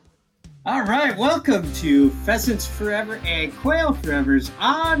All right, welcome to Pheasants Forever and Quail Forever's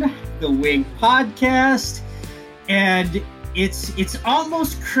On the Wing podcast. And it's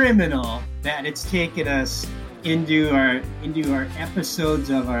almost criminal that it's taken us into our episodes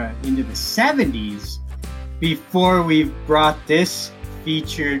of into the 70s before we've brought this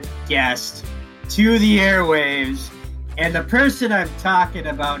featured guest to the airwaves. And the person I'm talking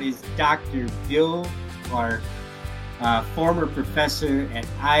about is Dr. Bill Clark, former professor at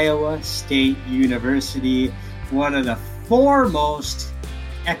Iowa State University, one of the foremost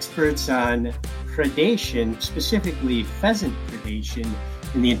experts on predation, specifically pheasant predation,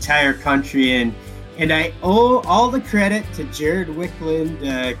 in the entire country. And I owe all the credit to Jared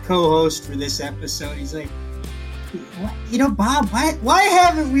Wickland, co-host for this episode. He's like, Bob, why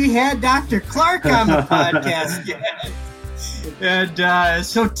haven't we had Dr. Clark on the podcast yet? And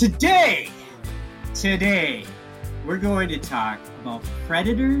so today, we're going to talk about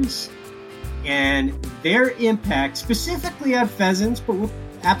predators and their impact, specifically on pheasants, but we'll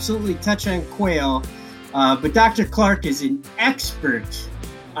absolutely touch on quail. But Dr. Clark is an expert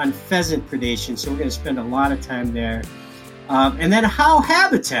on pheasant predation, so we're going to spend a lot of time there. And then how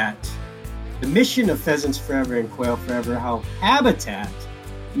habitat, the mission of Pheasants Forever and Quail Forever, how habitat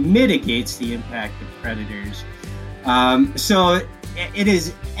mitigates the impact of predators. So it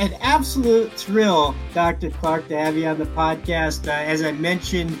is an absolute thrill, Dr. Clark, to have you on the podcast. As I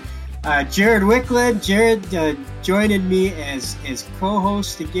mentioned, Jared Wickland. Jared joining me as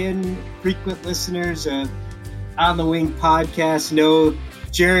co-host again. Frequent listeners of On the Wing podcast know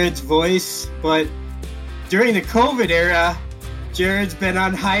Jared's voice, but during the COVID era, Jared's been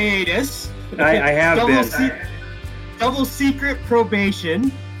on hiatus. I have been. Double secret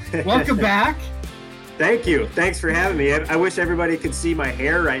probation. Welcome back. Thank you. Thanks for having me. I wish everybody could see my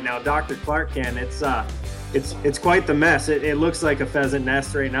hair right now. Dr. Clark can. It's quite the mess. It looks like a pheasant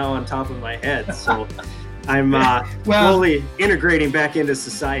nest right now on top of my head. So I'm slowly integrating back into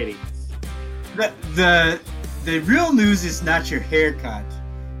society. The real news is not your haircut.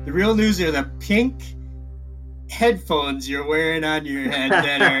 The real news are the pink headphones you're wearing on your head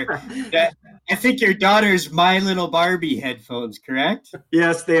that I think your daughter's My Little Barbie headphones, correct?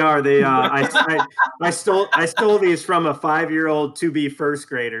 Yes, they are. They I stole these from a 5-year-old to-be first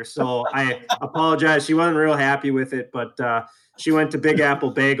grader. So I apologize. She wasn't real happy with it, but she went to Big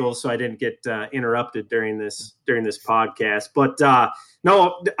Apple Bagels, so I didn't get interrupted during this podcast. But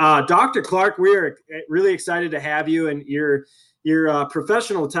Dr. Clark, we are really excited to have you, and your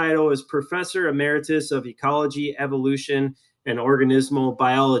professional title is Professor Emeritus of Ecology, Evolution, and Organismal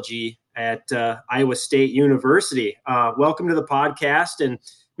Biology at Iowa State University. Welcome to the podcast, and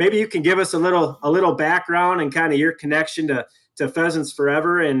maybe you can give us a little background and kind of your connection to Pheasants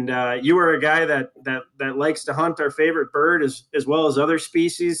Forever. And you are a guy that likes to hunt our favorite bird as well as other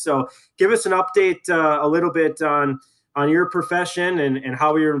species. So give us an update a little bit on your profession and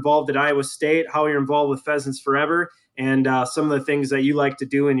how you're involved at Iowa State, how you're involved with Pheasants Forever, and some of the things that you like to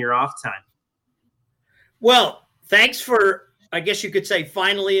do in your off time. Well, thanks for, I guess you could say,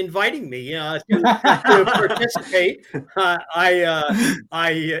 finally inviting me to participate.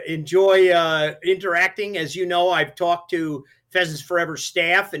 I enjoy interacting. As you know, I've talked to Pheasants Forever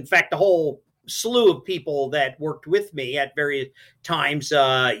staff. In fact, a whole slew of people that worked with me at various times,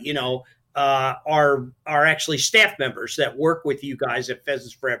 are actually staff members that work with you guys at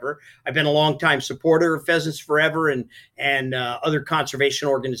Pheasants Forever. I've been a longtime supporter of Pheasants Forever and other conservation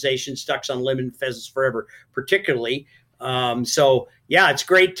organizations, Ducks Unlimited, Pheasants Forever, particularly. So yeah, it's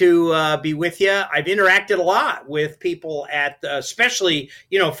great to be with you. I've interacted a lot with people at, especially,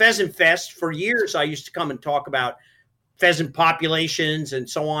 Pheasant Fest. For years, I used to come and talk about pheasant populations and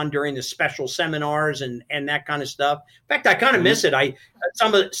so on during the special seminars and that kind of stuff. In fact, I kind of miss it.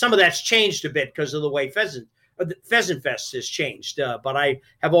 Some of that's changed a bit because of the way Pheasant Fest has changed. But I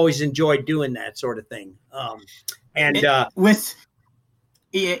have always enjoyed doing that sort of thing. With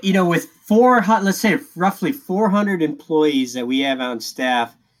 400, let's say roughly 400 employees that we have on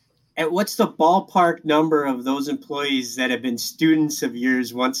staff, and what's the ballpark number of those employees that have been students of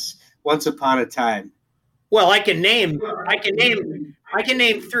yours once upon a time? Well, I can name 3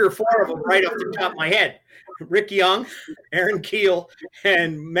 or 4 of them right off the top of my head. Rick Young, Aaron Keel,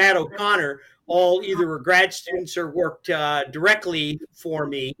 and Matt O'Connor all either were grad students or worked directly for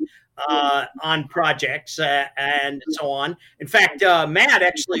me on projects and so on. In fact, Matt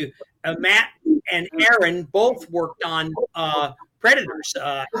and Aaron both worked on predators.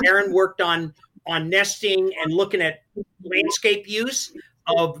 Aaron worked on nesting and looking at landscape use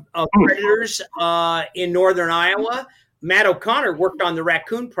of predators in northern Iowa. Matt O'Connor worked on the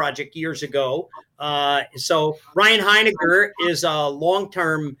raccoon project years ago. So Ryan Heiniger is a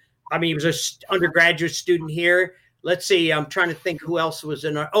long-term I mean, he was an undergraduate student here. Let's see. I'm trying to think who else was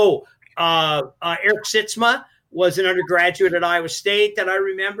in. Eric Sitzma was an undergraduate at Iowa State that I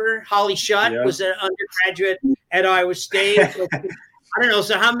remember. Holly Schutt was an undergraduate at Iowa State. I don't know.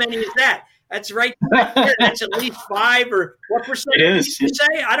 So how many is that? That's right there. That's at least 5 or what percent? It is. You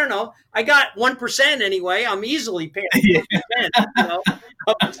say? I don't know. I got 1% anyway. I'm easily paying 1%,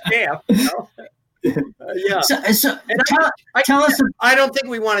 of the staff. Yeah. So tell us. I don't think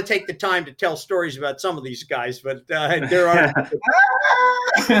we want to take the time to tell stories about some of these guys, but there are.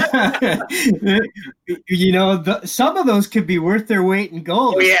 Some of those could be worth their weight in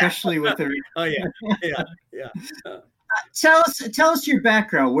gold, especially with their. Oh yeah. Tell us your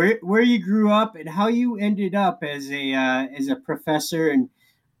background, where you grew up, and how you ended up as a professor, and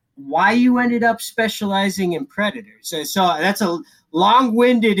why you ended up specializing in predators. So that's a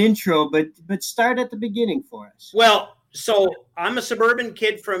long-winded intro, but start at the beginning for us. Well, so I'm a suburban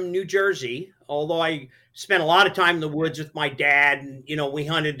kid from New Jersey, although I spent a lot of time in the woods with my dad, and we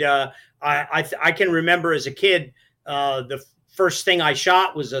hunted. I can remember as a kid, the first thing I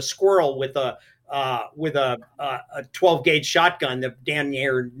shot was a squirrel with a 12 gauge shotgun that damn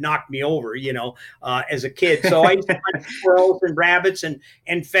near knocked me over, as a kid. So I used to hunt squirrels and rabbits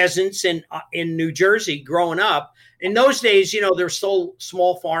and pheasants in New Jersey growing up. In those days, there's still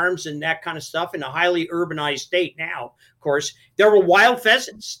small farms and that kind of stuff in a highly urbanized state now. Of course, there were wild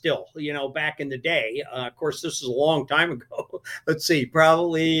pheasants still, back in the day. Of course, this is a long time ago. Let's see,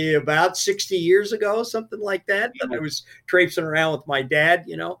 probably about 60 years ago, something like that. I was traipsing around with my dad,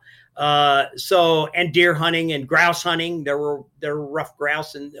 and deer hunting and grouse hunting. There were rough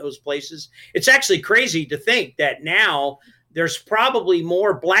grouse in those places. It's actually crazy to think that now there's probably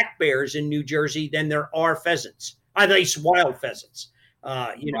more black bears in New Jersey than there are pheasants, at least wild pheasants.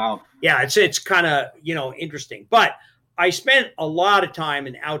 Wow. Yeah, it's kind of, interesting. But I spent a lot of time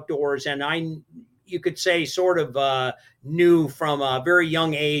in outdoors, and you could say sort of knew from a very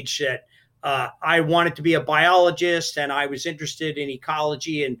young age that I wanted to be a biologist, and I was interested in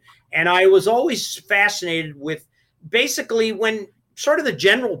ecology, and I was always fascinated with basically when sort of the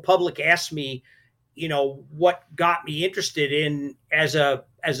general public asked me, what got me interested in as a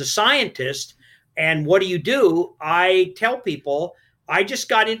scientist and what do you do? I tell people I just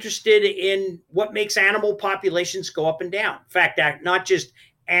got interested in what makes animal populations go up and down. In fact, not just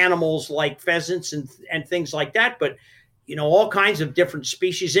animals like pheasants and things like that, but all kinds of different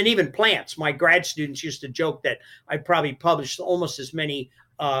species and even plants. My grad students used to joke that I probably published almost as many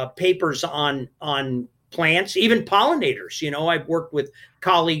papers on plants, even pollinators. I've worked with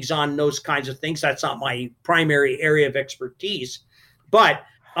colleagues on those kinds of things. That's not my primary area of expertise, but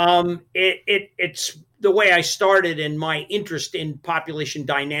it's the way I started, and my interest in population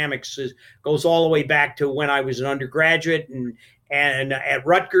dynamics goes all the way back to when I was an undergraduate and at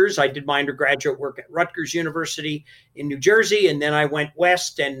Rutgers. I did my undergraduate work at Rutgers University in New Jersey, and then I went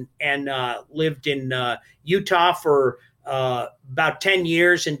west and lived in Utah for about 10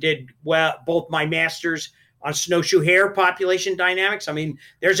 years and did both my master's on snowshoe hare population dynamics. I mean,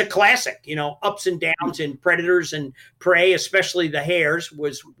 there's a classic, ups and downs in predators and prey, especially the hares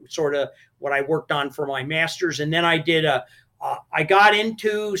was sort of what I worked on for my master's. And then I did I got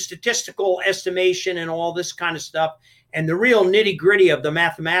into statistical estimation and all this kind of stuff, and the real nitty gritty of the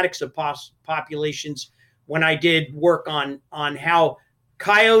mathematics of populations when I did work on how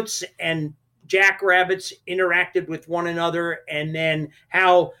coyotes and jackrabbits interacted with one another, and then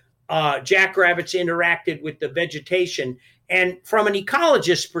how jackrabbits interacted with the vegetation. And from an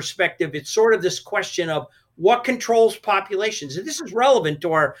ecologist's perspective, it's sort of this question of what controls populations. And this is relevant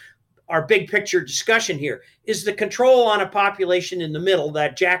to our big picture discussion here. Is the control on a population in the middle,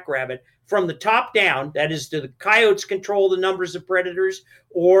 that jackrabbit, from the top down, that is, do the coyotes control the numbers of predators,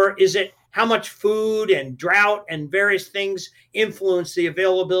 or is it how much food and drought and various things influence the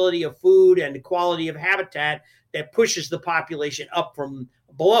availability of food and the quality of habitat that pushes the population up from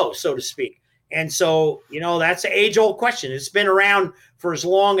below, so to speak? And so, that's an age-old question. It's been around for as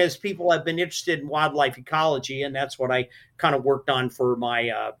long as people have been interested in wildlife ecology, and that's what I kind of worked on for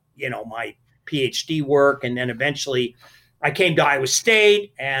my, my PhD work. And then eventually I came to Iowa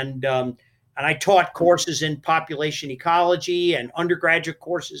State, and I taught courses in population ecology and undergraduate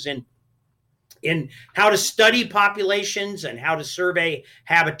courses in how to study populations and how to survey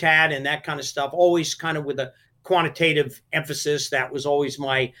habitat and that kind of stuff, always kind of with a quantitative emphasis. That was always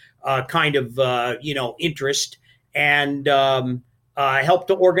my kind of, interest. And I helped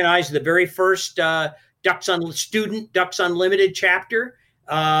to organize the very first Ducks Unlimited chapter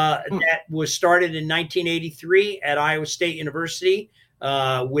that was started in 1983 at Iowa State University.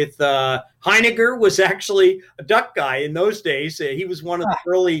 with Heiniger was actually a duck guy in those days. He was one of the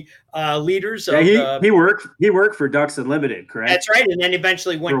early leaders. He worked for Ducks Unlimited, correct? That's right, and then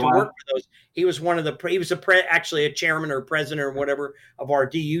eventually went to work for those. He was one of the. He was actually a chairman or president or whatever of our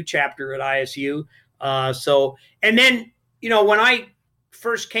DU chapter at ISU. And then when I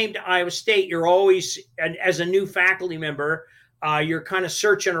first came to Iowa State, you're always, and as a new faculty member, you're kind of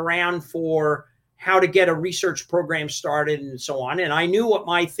searching around for how to get a research program started and so on. And I knew what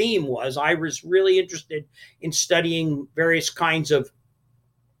my theme was. I was really interested in studying various kinds of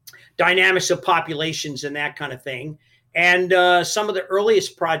dynamics of populations and that kind of thing. And some of the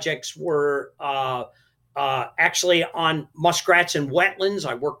earliest projects were actually on muskrats and wetlands.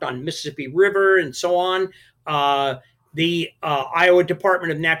 I worked on Mississippi River and so on. The Iowa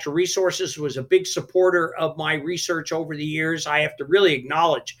Department of Natural Resources was a big supporter of my research over the years. I have to really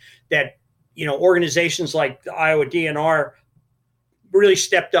acknowledge that, organizations like the Iowa DNR really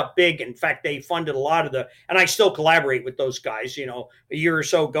stepped up big. In fact, they funded a lot of and I still collaborate with those guys. A year or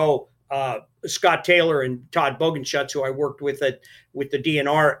so ago, Scott Taylor and Todd Bogenschutz, who I worked with the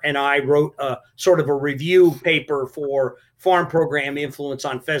DNR, and I wrote a sort of a review paper for farm program influence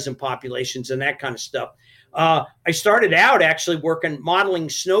on pheasant populations and that kind of stuff. I started out actually modeling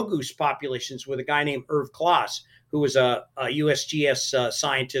snow goose populations with a guy named Irv Kloss, who was a USGS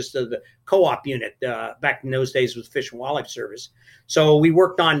scientist of the co-op unit back in those days with Fish and Wildlife Service. So we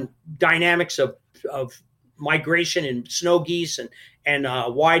worked on dynamics of migration and snow geese and a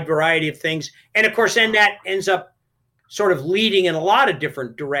wide variety of things. And of course, then that ends up sort of leading in a lot of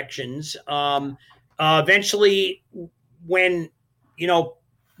different directions. Eventually, when,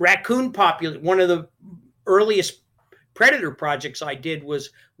 raccoon population, one of the earliest predator projects I did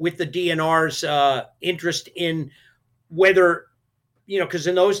was with the DNR's interest in whether, because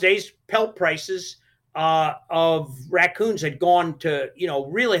in those days, pelt prices of raccoons had gone to,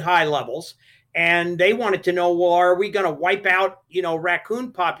 really high levels. And they wanted to know, well, are we going to wipe out,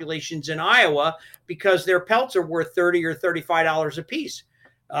 raccoon populations in Iowa because their pelts are worth $30 or $35 a piece?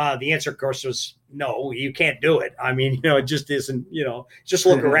 The answer, of course, was no, you can't do it. I mean, it just isn't, just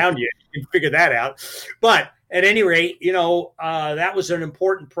look around you and figure that out. But at any rate, that was an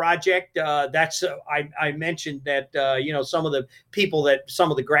important project. I mentioned that, some of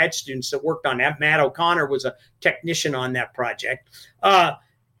the grad students that worked on that, Matt O'Connor was a technician on that project. How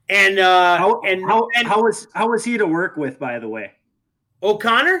was he to work with, by the way?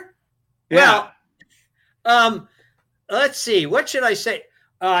 O'Connor? Yeah. Well, let's see. What should I say?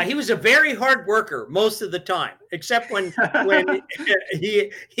 He was a very hard worker most of the time, except when he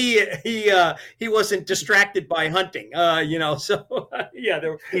wasn't distracted by hunting. So yeah,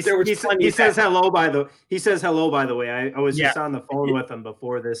 there was plenty. He says hello by the way. I was just on the phone with him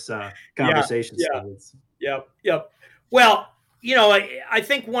before this conversation started. Yep. Well, I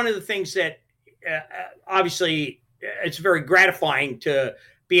think one of the things that obviously it's very gratifying to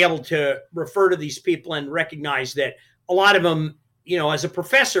be able to refer to these people and recognize that a lot of them, as a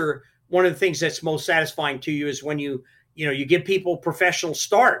professor, one of the things that's most satisfying to you is when you give people professional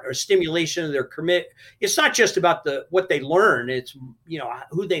start or stimulation of their commit. It's not just about what they learn. It's,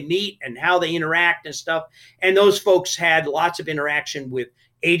 who they meet and how they interact and stuff. And those folks had lots of interaction with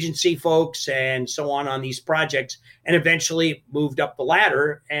agency folks and so on these projects, and eventually moved up the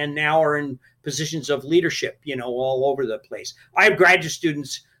ladder and now are in positions of leadership, all over the place. I have graduate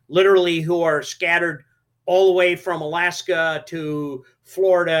students literally who are scattered all the way from Alaska to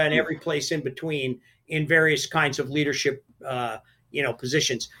Florida and every place in between in various kinds of leadership,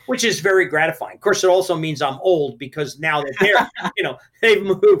 positions, which is very gratifying. Of course, it also means I'm old because now that they're,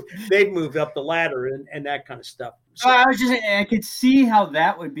 they've moved up the ladder and that kind of stuff. So, I could see how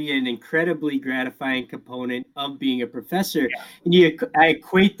that would be an incredibly gratifying component of being a professor. Yeah. And I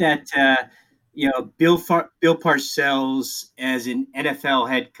equate that to, Bill Parcells as an NFL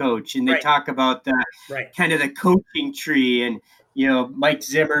head coach, and they talk about the kind of the coaching tree, and Mike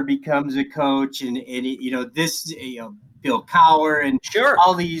Zimmer becomes a coach, and Bill Cowher and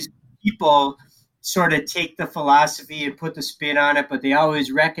all these people sort of take the philosophy and put the spin on it, but they always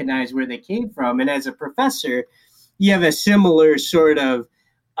recognize where they came from. And as a professor, you have a similar sort of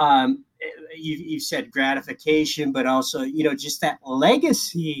you've said gratification, but also just that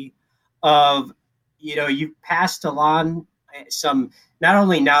legacy of, you've passed along some not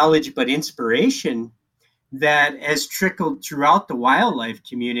only knowledge, but inspiration that has trickled throughout the wildlife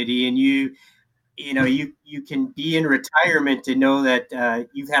community. And you can be in retirement to know that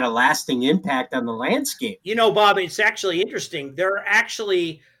you've had a lasting impact on the landscape. Bob, it's actually interesting. There are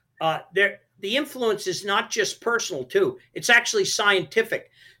actually, the influence is not just personal too. It's actually scientific.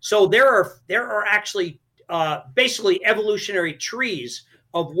 So there are actually basically evolutionary trees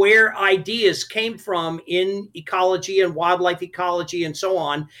of where ideas came from in ecology and wildlife ecology and so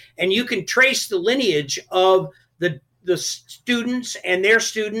on. And you can trace the lineage of the students and their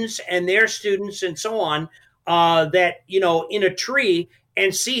students and their students and so on, that, in a tree,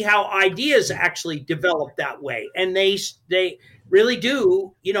 and see how ideas actually develop that way. And they really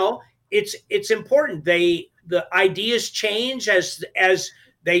do, it's important. The ideas change as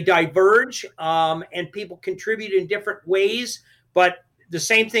they diverge, and people contribute in different ways, but the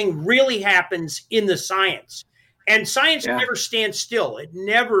same thing really happens in the science. And science never stands still. It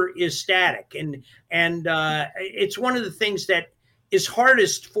never is static. And it's one of the things that is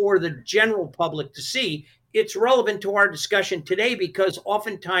hardest for the general public to see. It's relevant to our discussion today because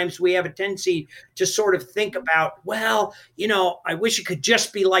oftentimes we have a tendency to sort of think about, well, I wish it could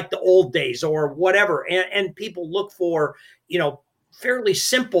just be like the old days or whatever. And people look for, fairly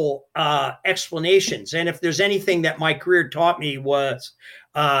simple explanations. And if there's anything that my career taught me was,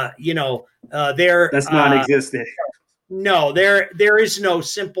 that's non-existent. No, there is no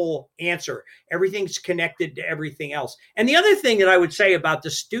simple answer. Everything's connected to everything else. And the other thing that I would say about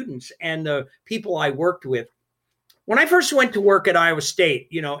the students and the people I worked with, when I first went to work at Iowa State,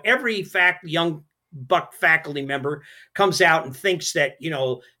 every young buck faculty member comes out and thinks that,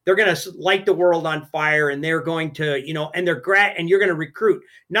 they're going to light the world on fire, and they're going to, and and you're going to recruit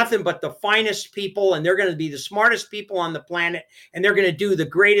nothing but the finest people, and they're going to be the smartest people on the planet, and they're going to do the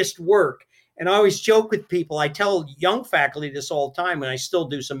greatest work. And I always joke with people. I tell young faculty this all the time, and I still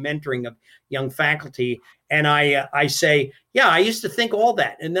do some mentoring of young faculty. And I say, yeah, I used to think all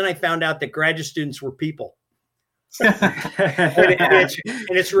that. And then I found out that graduate students were people. and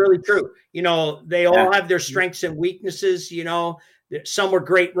it's really true. They all have their strengths and weaknesses. Some are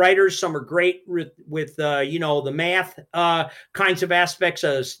great writers. Some are great with the math kinds of aspects,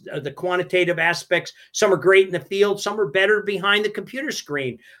 the quantitative aspects. Some are great in the field. Some are better behind the computer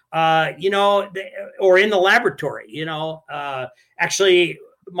screen, or in the laboratory. Actually,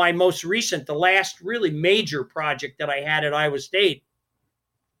 my most recent, the last really major project that I had at Iowa State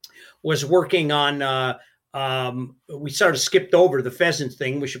was working on. We sort of skipped over the pheasant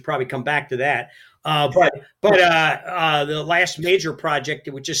thing. We should probably come back to that. But the last major project,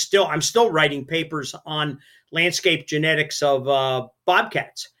 which is I'm still writing papers on landscape genetics of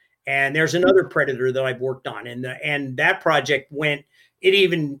bobcats. And there's another predator that I've worked on. And that project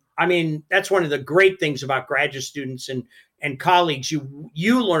that's one of the great things about graduate students and colleagues.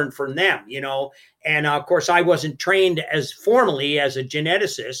 You learn from them, and of course I wasn't trained as formally as a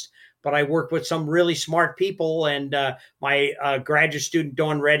geneticist, but I worked with some really smart people. And my graduate student,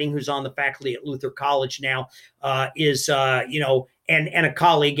 Dawn Redding, who's on the faculty at Luther College now, is, and a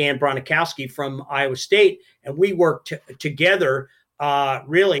colleague, Ann Bronikowski from Iowa State. And we worked together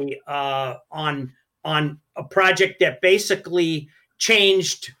really on a project that basically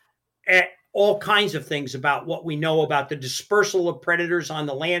changed all kinds of things about what we know about the dispersal of predators on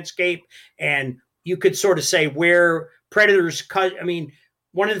the landscape. And you could sort of say where predators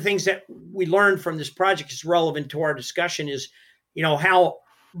one of the things that we learned from this project is relevant to our discussion is, how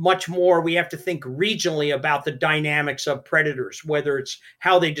much more we have to think regionally about the dynamics of predators, whether it's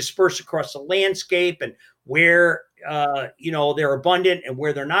how they disperse across the landscape and where, they're abundant and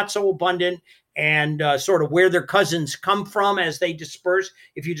where they're not so abundant, and sort of where their cousins come from as they disperse.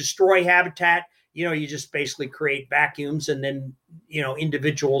 If you destroy habitat, you just basically create vacuums, and then,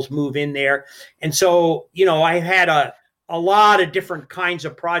 individuals move in there. And so, I had a lot of different kinds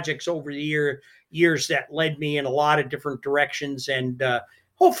of projects over the years that led me in a lot of different directions, and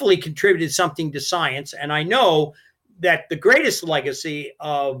hopefully contributed something to science. And I know that the greatest legacy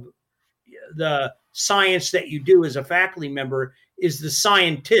of the science that you do as a faculty member is the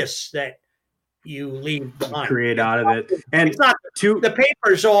scientists that you leave behind. Create out of it. And it's not the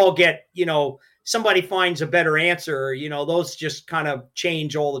papers all get, somebody finds a better answer, those just kind of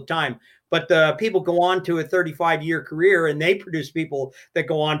change all the time. But the people go on to a 35-year career, and they produce people that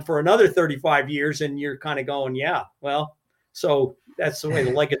go on for another 35 years. And you're kind of going, yeah, well, so that's the way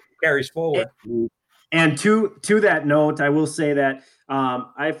the legacy carries forward. And to that note, I will say that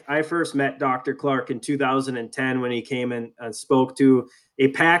I first met Dr. Clark in 2010 when he came and spoke to a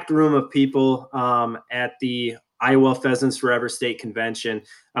packed room of people at the Iowa Pheasants Forever State Convention,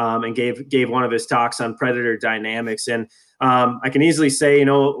 and gave one of his talks on predator dynamics. And I can easily say,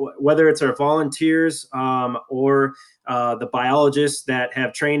 whether it's our volunteers or the biologists that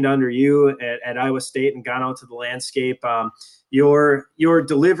have trained under you at Iowa State and gone out to the landscape, your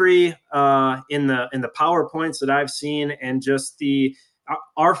delivery in the PowerPoints that I've seen, and just the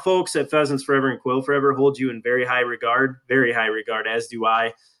our folks at Pheasants Forever and Quail Forever hold you in very high regard, as do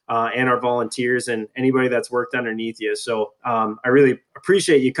I, and our volunteers and anybody that's worked underneath you. So I really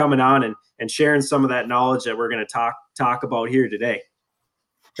appreciate you coming on and sharing some of that knowledge that we're going to talk about here today.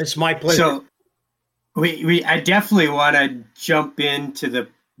 It's my pleasure. So I definitely want to jump into the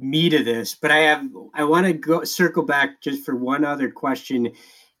meat of this, but I want to circle back just for one other question.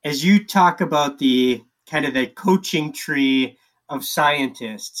 As you talk about the kind of the coaching tree of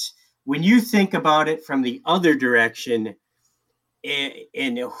scientists, when you think about it from the other direction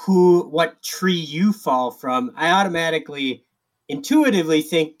and what tree you fall from, I automatically, intuitively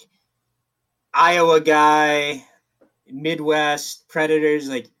think Iowa guy, Midwest Predators,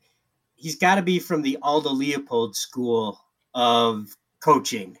 like he's got to be from the Aldo Leopold school of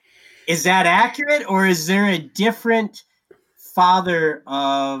coaching. Is that accurate, or is there a different father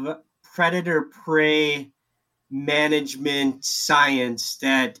of predator prey management science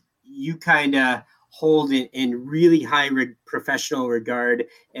that you kind of hold in really high professional regard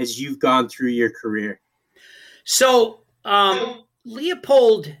as you've gone through your career? So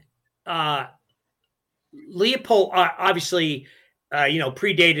Leopold obviously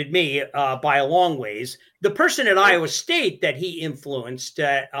predated me by a long ways. The person at Iowa State that he influenced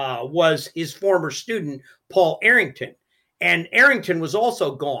was his former student, Paul Arrington. And Arrington was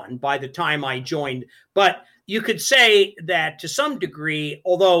also gone by the time I joined. But you could say that to some degree,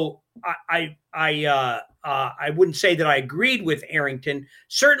 although I wouldn't say that I agreed with Arrington,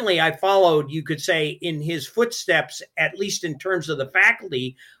 certainly I followed, you could say, in his footsteps, at least in terms of the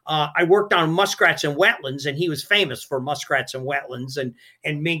faculty. I worked on muskrats and wetlands, and he was famous for muskrats and wetlands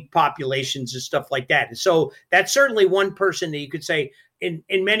and mink populations and stuff like that. And so that's certainly one person that you could say in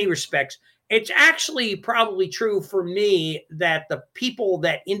many respects. It's actually probably true for me that the people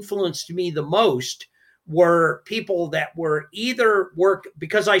that influenced me the most were people that were either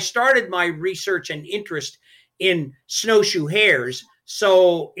because I started my research and interest in snowshoe hares.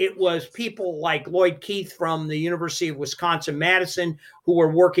 So it was people like Lloyd Keith from the University of Wisconsin-Madison, who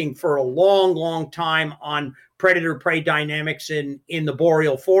were working for a long, long time on predator-prey dynamics in the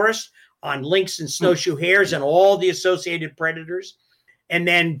boreal forest, on lynx and snowshoe hares and all the associated predators. And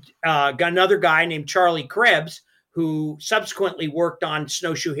then got another guy named Charlie Krebs, who subsequently worked on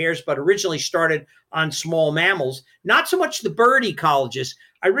snowshoe hares, but originally started on small mammals. Not so much the bird ecologist.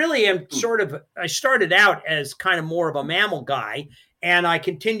 I really am I started out as kind of more of a mammal guy, and I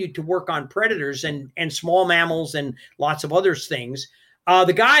continued to work on predators and small mammals and lots of other things.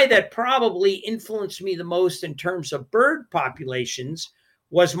 The guy that probably influenced me the most in terms of bird populations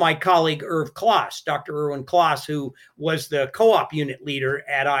was my colleague, Irv Kloss, Dr. Irwin Kloss, who was the co-op unit leader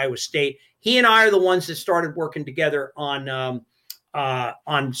at Iowa State. He and I are the ones that started working together on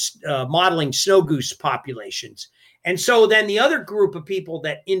modeling snow goose populations. And so then the other group of people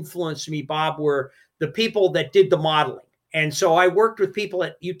that influenced me, Bob, were the people that did the modeling. And so I worked with people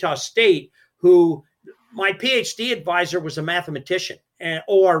at Utah State who, my PhD advisor was a mathematician and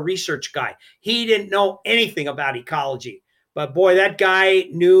OR research guy. He didn't know anything about ecology. But boy, that guy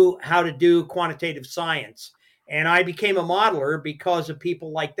knew how to do quantitative science. And I became a modeler because of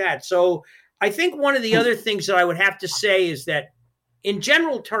people like that. So I think one of the other things that I would have to say is that in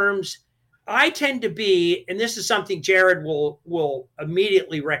general terms, I tend to be, and this is something Jared will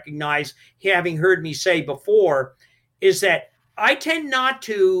immediately recognize, having heard me say before, is that I tend not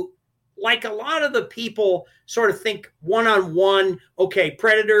to, like a lot of the people sort of think one-on-one, okay,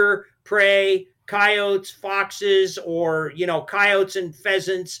 predator, prey, coyotes, foxes, or, coyotes and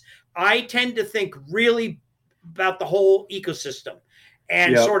pheasants. I tend to think really about the whole ecosystem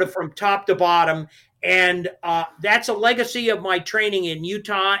and sort of from top to bottom. And that's a legacy of my training in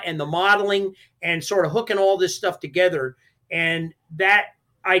Utah and the modeling and sort of hooking all this stuff together. And that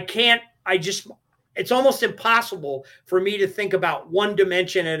it's almost impossible for me to think about one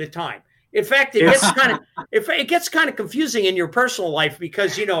dimension at a time. In fact, it gets kind of confusing in your personal life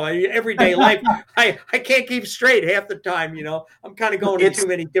because, everyday life, I can't keep straight half the time. I'm kind of going in too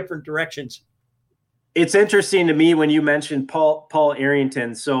many different directions. It's interesting to me when you mentioned Paul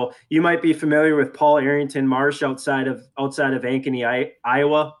Arrington. So you might be familiar with Paul Arrington Marsh outside of Ankeny,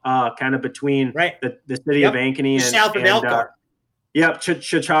 Iowa, kind of between the city of Ankeny and south of Elkhart.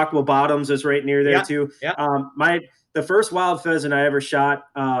 Chautauqua Bottoms is right near there too. Yeah. The first wild pheasant I ever shot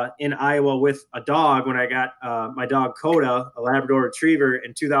in Iowa with a dog when I got my dog Coda, a Labrador Retriever,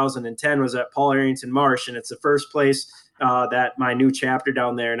 in 2010 was at Paul Arrington Marsh, and it's the first place that my new chapter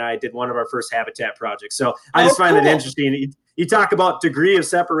down there and I did one of our first habitat projects. So I just find it interesting. You talk about degree of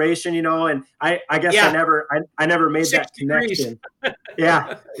separation, and I guess I never made that connection.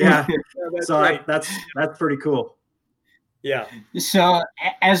 Yeah. That's So right. that's pretty cool. Yeah. So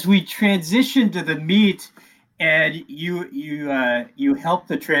as we transition to the meat, and you help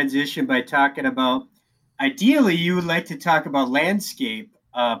the transition by talking about, ideally you would like to talk about landscape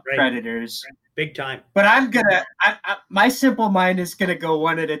Right. predators. Big time. But my simple mind is gonna go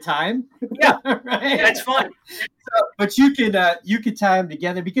one at a time. Yeah, right. That's fun. But you could tie them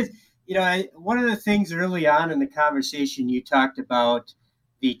together, because one of the things early on in the conversation you talked about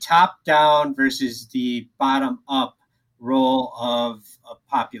the top down versus the bottom up role of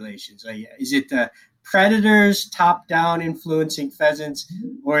populations. Is it the predators top down influencing pheasants,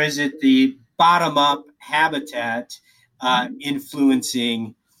 or is it the bottom up habitat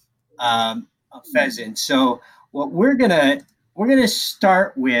influencing pheasants? So what we're gonna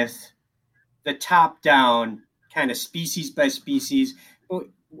start with the top down kind of species by species.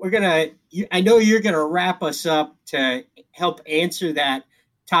 I know you're gonna wrap us up to help answer that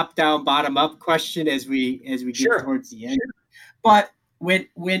top down bottom up question as we get towards the end. But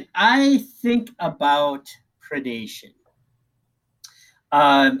when I think about predation,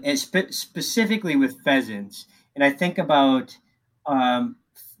 and specifically with pheasants, and I think about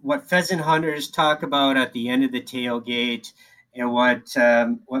what pheasant hunters talk about at the end of the tailgate, and what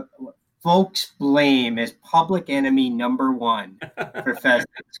folks blame as public enemy number one for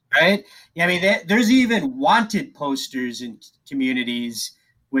pheasants, right? I mean, there's even wanted posters in communities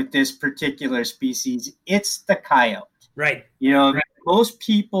with this particular species. It's the coyote. Right. Most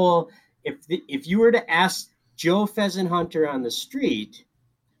people, if you were to ask Joe Pheasant Hunter on the street,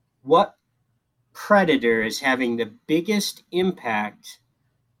 what predator is having the biggest impact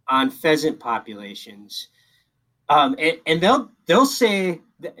on pheasant populations, and they'll say,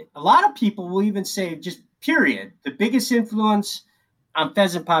 a lot of people will even say, just period, the biggest influence on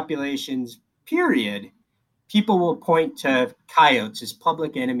pheasant populations, period, people will point to coyotes as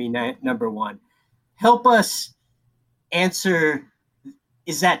public enemy number one. Help us answer,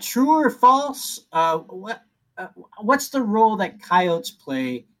 is that true or false? What's the role that coyotes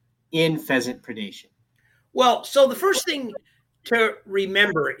play in pheasant predation? Well, so the first thing to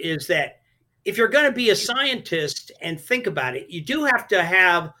remember is that if you're going to be a scientist and think about it, you do have to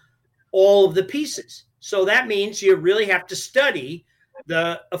have all of the pieces. So that means you really have to study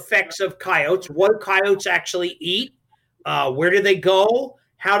the effects of coyotes. What do coyotes actually eat? Where do they go?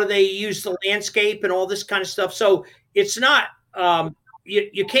 How do they use the landscape and all this kind of stuff? So it's not,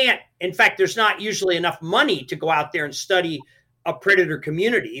 you can't, in fact, there's not usually enough money to go out there and study a predator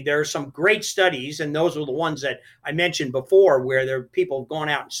community. There are some great studies, and those are the ones that I mentioned before, where there are people have gone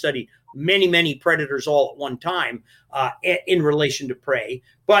out and studied many, many predators all at one time in relation to prey.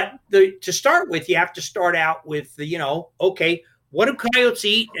 But to start with, you have to start out with okay, what do coyotes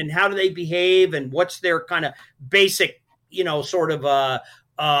eat and how do they behave, and what's their kind of basic, sort of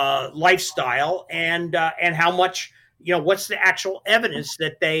lifestyle, and how much, what's the actual evidence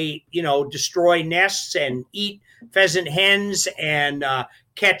that they, destroy nests and eat pheasant hens and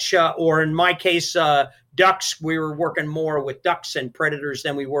catch, or in my case, ducks. We were working more with ducks and predators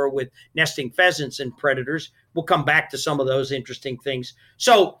than we were with nesting pheasants and predators. We'll come back to some of those interesting things.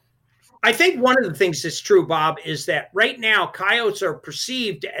 So I think one of the things that's true, Bob, is that right now coyotes are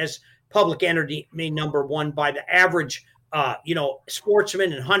perceived as public enemy number one by the average,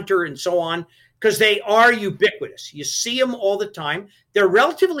 sportsman and hunter and so on, because they are ubiquitous. You see them all the time. They're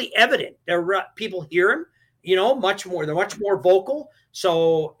relatively evident. People hear them, much more. They're much more vocal.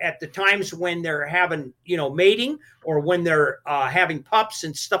 So at the times when they're having, mating, or when they're having pups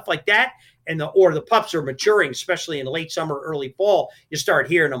and stuff like that, or the pups are maturing, especially in late summer, early fall, you start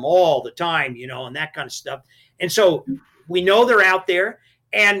hearing them all the time, and that kind of stuff. And so we know they're out there.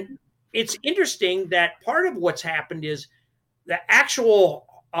 And it's interesting that part of what's happened is the actual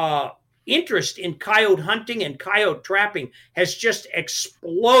interest in coyote hunting and coyote trapping has just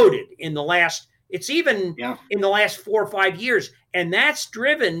exploded in the last, in the last 4 or 5 years. And that's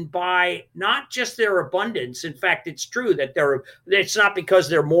driven by not just their abundance. In fact, it's true that it's not because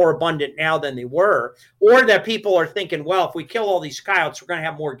they're more abundant now than they were, or that people are thinking, well, if we kill all these coyotes, we're going to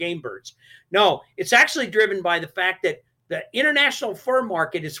have more game birds. No, it's actually driven by the fact that the international fur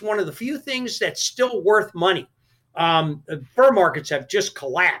market is one of the few things that's still worth money. Fur markets have just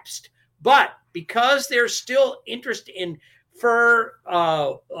collapsed, but because there's still interest in fur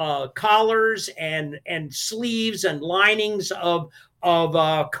collars and sleeves and linings of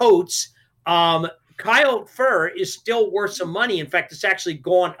coats, coyote fur is still worth some money. In fact, it's actually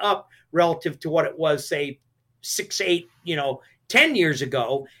gone up relative to what it was, say, 6, 8, 10 years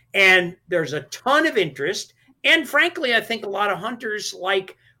ago. And there's a ton of interest. And frankly, I think a lot of hunters I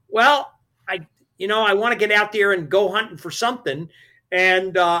want to get out there and go hunting for something,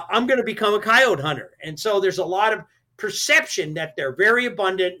 and I'm going to become a coyote hunter. And so there's a lot of perception that they're very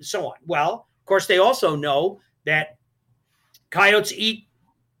abundant and so on. Well, of course, they also know that coyotes eat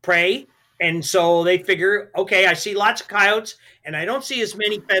prey. And so they figure, okay, I see lots of coyotes and I don't see as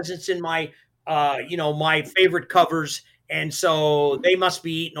many pheasants in my, my favorite covers. And so they must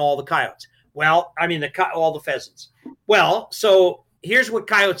be eating all the coyotes. Well, I mean, all the pheasants. Well, so here's what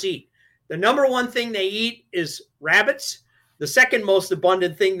coyotes eat. The number one thing they eat is rabbits. The second most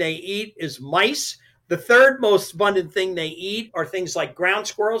abundant thing they eat is mice. The third most abundant thing they eat are things like ground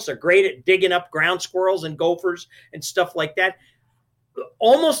squirrels. They're great at digging up ground squirrels and gophers and stuff like that.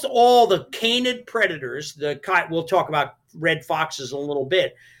 Almost all the canid predators, we'll talk about red foxes in a little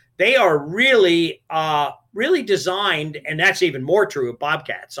bit. They are really, really designed, and that's even more true of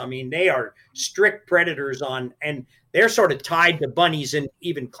bobcats. I mean, they are strict predators and they're sort of tied to bunnies and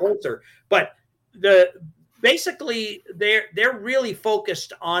even closer. But basically, they're really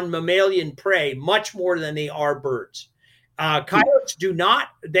focused on mammalian prey much more than they are birds. Coyotes do not.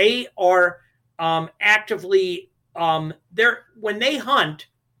 They are actively. When they hunt,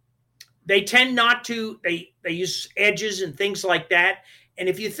 they tend not to. They use edges and things like that. And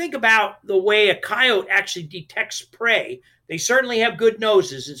if you think about the way a coyote actually detects prey, they certainly have good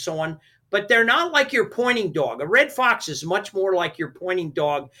noses and so on, but they're not like your pointing dog. A red fox is much more like your pointing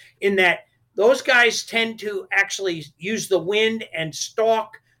dog in that those guys tend to actually use the wind and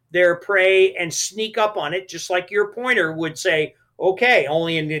stalk their prey and sneak up on it, just like your pointer would say, okay,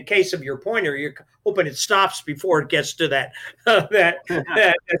 only in the case of your pointer, you're hoping it stops before it gets to that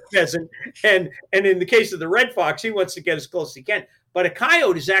pheasant. And in the case of the red fox, he wants to get as close as he can. But a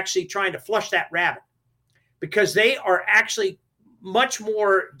coyote is actually trying to flush that rabbit because they are actually much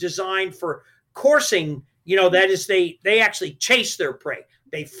more designed for coursing. That is, they actually chase their prey.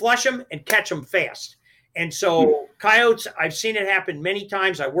 They flush them and catch them fast. And so coyotes, I've seen it happen many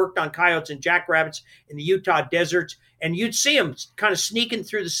times. I worked on coyotes and jackrabbits in the Utah deserts, and you'd see them kind of sneaking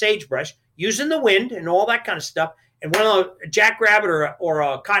through the sagebrush, using the wind and all that kind of stuff. And when a jackrabbit or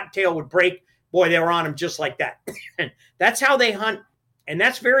a cottontail would break, boy, they were on them just like that. And that's how they hunt. And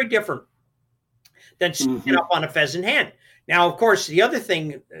that's very different than sneaking up on a pheasant hen. Now, of course, the other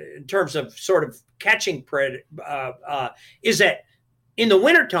thing in terms of sort of catching prey is that in the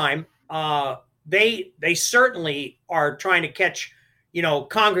wintertime, they certainly are trying to catch,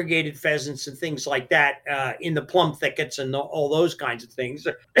 congregated pheasants and things like that in the plum thickets and all those kinds of things.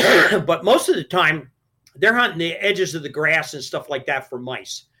 But most of the time, they're hunting the edges of the grass and stuff like that for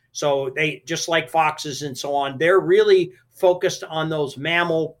mice. So they, just like foxes and so on, they're really focused on those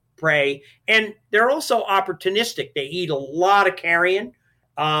mammal prey. And they're also opportunistic. They eat a lot of carrion,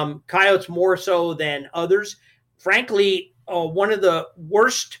 coyotes more so than others. Frankly, one of the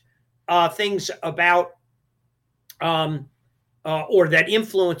worst things about or that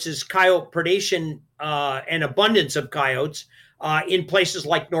influences coyote predation and abundance of coyotes in places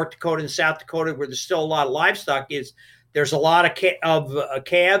like North Dakota and South Dakota, where there's still a lot of livestock, is there's a lot of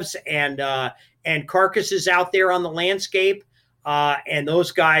calves and carcasses out there on the landscape, and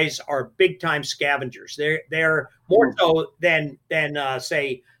those guys are big time scavengers. They're more so than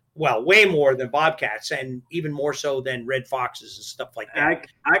say, well, way more than bobcats, and even more so than red foxes and stuff like that.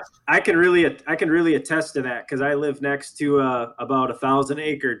 I can really attest to that because I live next to about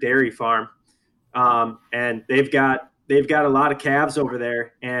 1,000-acre dairy farm, and they've got a lot of calves over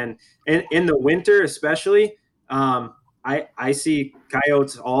there, and in the winter especially, I see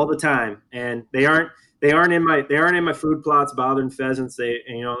coyotes all the time, and they aren't in my food plots bothering pheasants.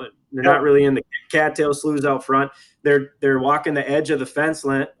 They're not really in the cattail sloughs out front. They're walking the edge of the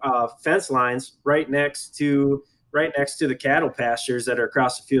fence lines right next to the cattle pastures that are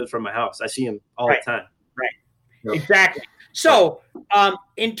across the field from my house. I see them all the time. Right. Yep. Exactly. So,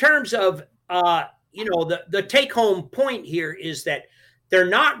 in terms of the take home point here is that they're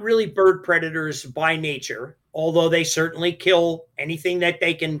not really bird predators by nature, although they certainly kill anything that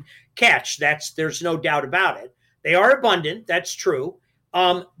they can catch. There's no doubt about it. They are abundant. That's true.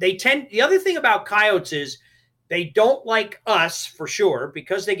 The other thing about coyotes is they don't like us for sure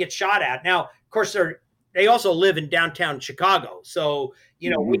because they get shot at. Now, of course, they also live in downtown Chicago. So,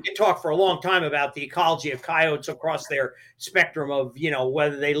 we could talk for a long time about the ecology of coyotes across their spectrum of,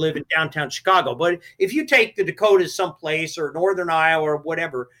 whether they live in downtown Chicago. But if you take the Dakotas someplace or Northern Iowa or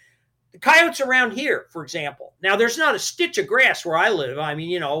whatever, the coyotes around here, for example. Now, there's not a stitch of grass where I live. I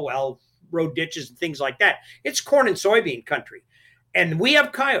mean, road ditches and things like that. It's corn and soybean country. And we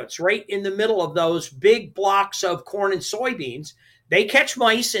have coyotes right in the middle of those big blocks of corn and soybeans. They catch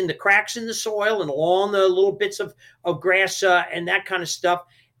mice in the cracks in the soil and along the little bits of grass and that kind of stuff.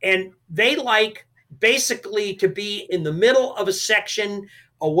 And they like basically to be in the middle of a section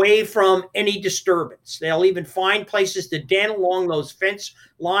away from any disturbance. They'll even find places to den along those fence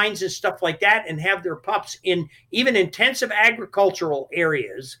lines and stuff like that and have their pups in even intensive agricultural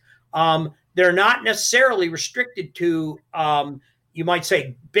areas. They're not necessarily restricted to, you might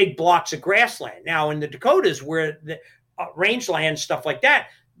say, big blocks of grassland. Now, in the Dakotas, where the rangeland, stuff like that,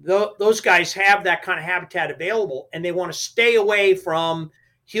 those guys have that kind of habitat available, and they want to stay away from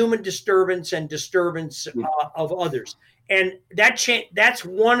human disturbance and disturbance of others. And that's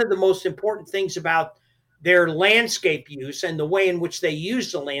one of the most important things about their landscape use and the way in which they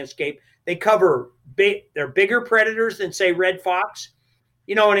use the landscape. They cover they're bigger predators than, say, red fox.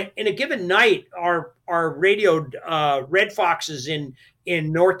 In a given night, our radioed red foxes in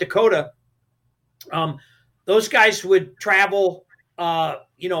North Dakota, those guys would travel 4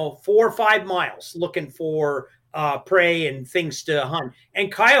 or 5 miles looking for prey and things to hunt.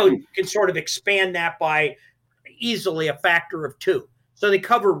 And coyote can sort of expand that by easily a factor of 2. So they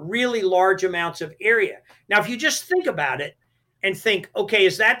cover really large amounts of area. Now, if you just think about it and think, okay,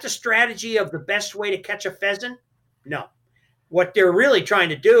 is that the strategy of the best way to catch a pheasant? No. What they're really trying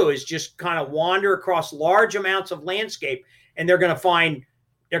to do is just kind of wander across large amounts of landscape, and they're going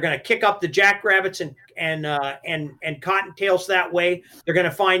to kick up the jackrabbits and cottontails that way. They're going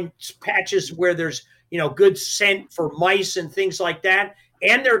to find patches where there's, good scent for mice and things like that.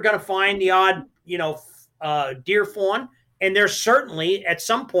 And they're going to find the odd, deer fawn. And they're certainly at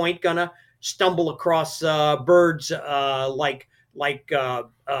some point going to stumble across birds like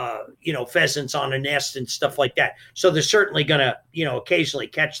pheasants on a nest and stuff like that. So they're certainly going to, occasionally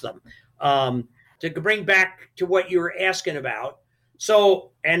catch them. To bring back to what you were asking about.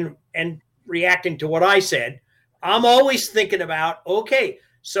 So, and reacting to what I said, I'm always thinking about, okay,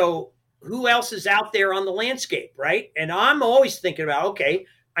 so who else is out there on the landscape, right? And I'm always thinking about, okay,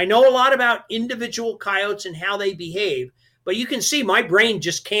 I know a lot about individual coyotes and how they behave, but you can see my brain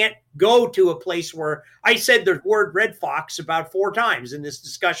just can't go to a place where I said the word red fox about 4 times in this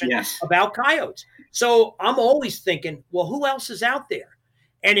discussion about coyotes. So I'm always thinking, well, who else is out there?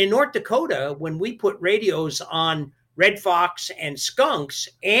 And in North Dakota, when we put radios on red fox and skunks,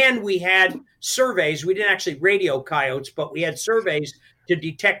 and we had surveys, we didn't actually radio coyotes, but we had surveys to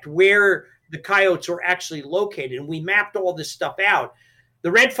detect where the coyotes were actually located. And we mapped all this stuff out.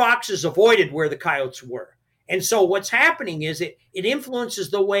 The red foxes avoided where the coyotes were. And so what's happening is it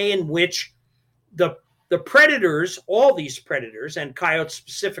influences the way in which the predators, all these predators, and coyotes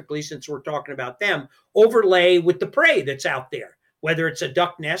specifically, since we're talking about them, overlay with the prey that's out there, whether it's a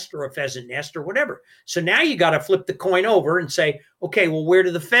duck nest or a pheasant nest or whatever. So now you got to flip the coin over and say, okay, well, where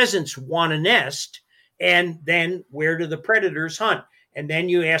do the pheasants want to nest? And then where do the predators hunt? And then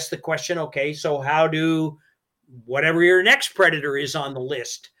you ask the question, okay, so how do whatever your next predator is on the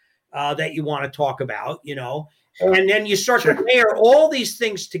list that you want to talk about, and then you start to layer all these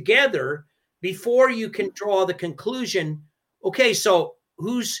things together before you can draw the conclusion, okay, so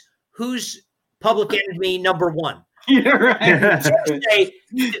who's public enemy number 1? You're right.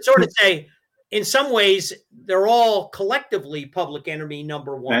 sort of say, in some ways, they're all collectively public enemy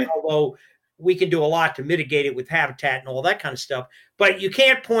number 1, right. Although we can do a lot to mitigate it with habitat and all that kind of stuff. But you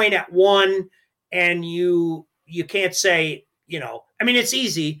can't point at one and you can't say, it's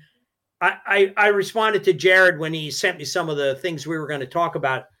easy. I responded to Jared when he sent me some of the things we were going to talk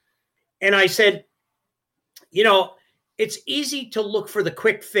about. And I said, it's easy to look for the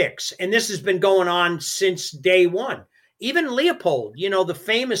quick fix. And this has been going on since day one. Even Leopold, the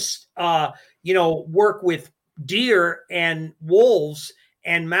famous, work with deer and wolves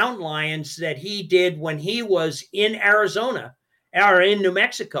and mountain lions that he did when he was in Arizona or in New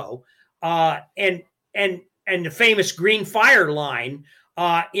Mexico, and the famous Green Fire line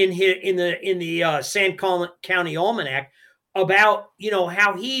in the Sand County Almanac about,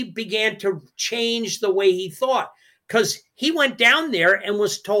 how he began to change the way he thought. Because he went down there and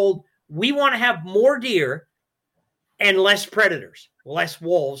was told, we want to have more deer and less predators, less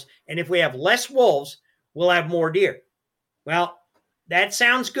wolves. And if we have less wolves, we'll have more deer. Well, that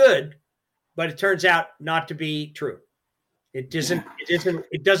sounds good, but it turns out not to be true. It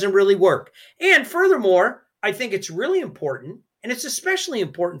doesn't really work. And furthermore, I think it's really important, and it's especially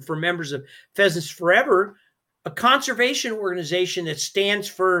important for members of Pheasants Forever, a conservation organization that stands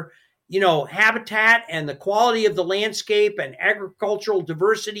for habitat and the quality of the landscape and agricultural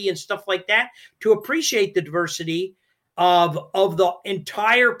diversity and stuff like that, to appreciate the diversity of the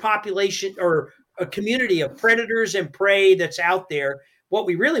entire population or a community of predators and prey that's out there. What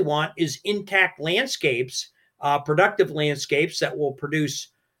we really want is intact landscapes, productive landscapes that will produce,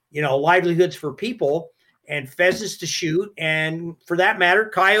 livelihoods for people and pheasants to shoot. And for that matter,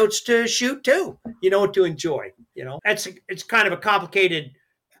 coyotes to shoot too, to enjoy, it's kind of a complicated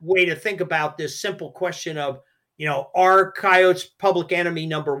way to think about this simple question of, are coyotes public enemy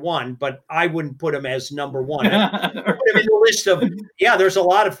number one? But I wouldn't put them as number one. Put them in the list of, there's a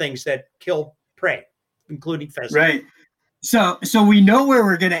lot of things that kill prey, including pheasants. Right. So we know where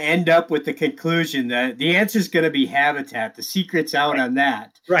we're going to end up with the conclusion that the answer is going to be habitat. The secret's out on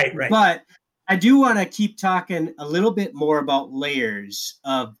that. Right. But I do want to keep talking a little bit more about layers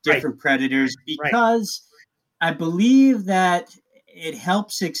of different predators, because I believe that it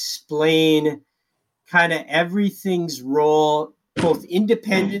helps explain kind of everything's role both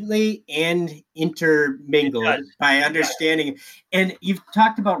independently and intermingled by understanding. And you've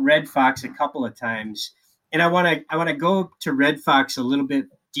talked about red fox a couple of times, and I want to go to red fox a little bit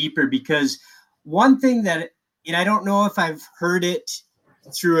deeper, because one thing that, and I don't know if I've heard it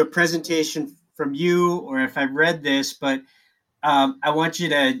through a presentation from you or if I've read this, but I want you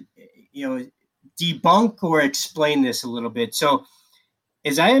to, debunk or explain this a little bit. So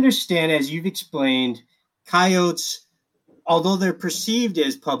as I understand, as you've explained, coyotes, although they're perceived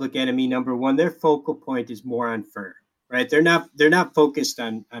as public enemy number one, their focal point is more on fur, right? They're not focused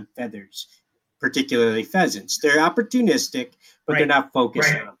on feathers, particularly pheasants. They're opportunistic, but they're not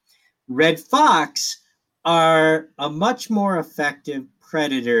focused on them. Red fox are a much more effective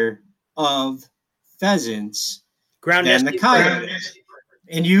predator of pheasants than the coyotes.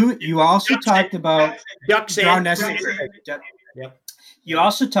 And you also talked about ducks and you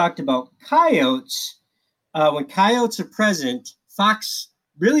also talked about coyotes. When coyotes are present, fox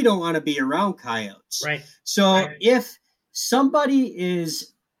really don't want to be around coyotes. Right. So if somebody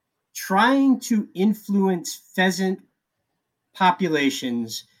is trying to influence pheasant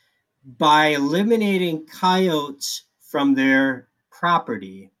populations by eliminating coyotes from their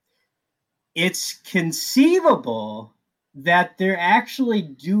property, it's conceivable that they're actually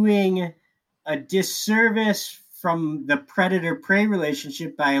doing a disservice from the predator-prey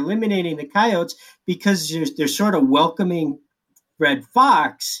relationship by eliminating the coyotes, because they're sort of welcoming red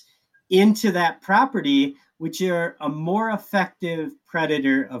fox into that property, which are a more effective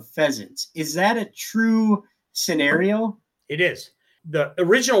predator of pheasants. Is that a true scenario? It is. The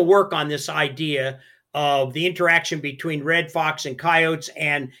original work on this idea of the interaction between red fox and coyotes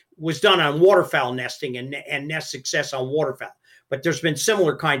and was done on waterfowl nesting and nest success on waterfowl. But there's been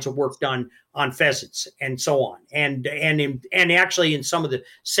similar kinds of work done on pheasants and so on, and actually in some of the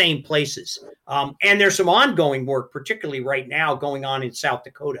same places. And there's some ongoing work, particularly right now, going on in South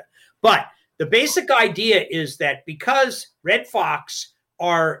Dakota. But the basic idea is that because red fox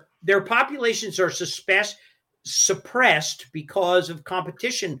their populations are suppressed because of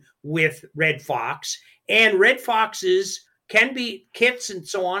competition with red fox, and red foxes can be kits and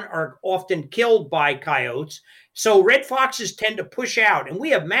so on are often killed by coyotes. So red foxes tend to push out, and we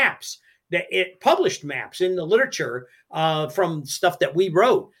have maps published maps in the literature from stuff that we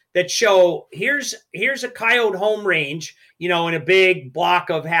wrote that show here's a coyote home range, in a big block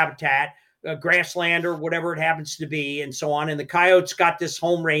of habitat, grassland or whatever it happens to be, and so on. And the coyotes got this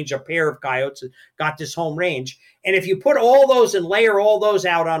home range, a pair of coyotes got this home range. And if you put all those and layer all those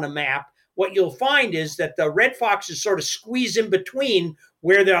out on a map, what you'll find is that the red foxes sort of squeeze in between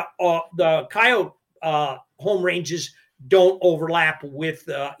where the coyote home ranges don't overlap with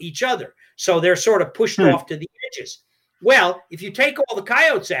each other. So they're sort of pushed off to the edges. Well, if you take all the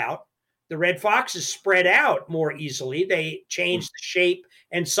coyotes out, the red foxes spread out more easily. They change the shape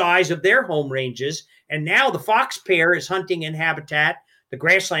and size of their home ranges. And now the fox pair is hunting in habitat, the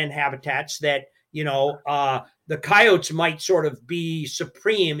grassland habitats that, the coyotes might sort of be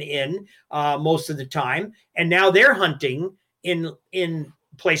supreme in most of the time. And now they're hunting in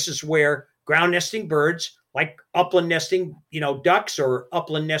places where ground nesting birds, like upland nesting, ducks, or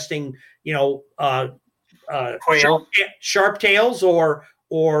upland nesting, quail, sharp tails, or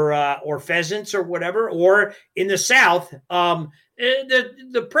pheasants or whatever. Or in the South,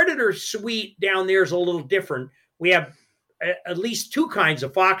 the predator suite down there is a little different. We have at least two kinds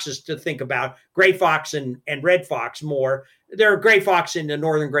of foxes to think about: gray fox and red fox more. There are gray fox in the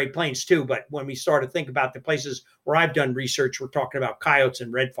northern Great Plains too, but when we start to think about the places where I've done research, we're talking about coyotes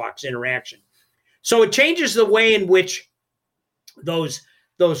and red fox interaction. So it changes the way in which those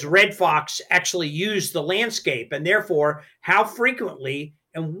red fox actually use the landscape, and therefore how frequently.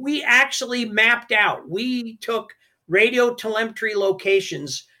 And we actually mapped out. We took radio telemetry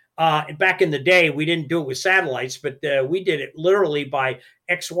locations. Back in the day, we didn't do it with satellites, but we did it literally by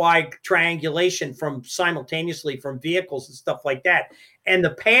XY triangulation simultaneously from vehicles and stuff like that. And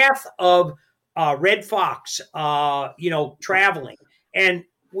the path of red fox, traveling. And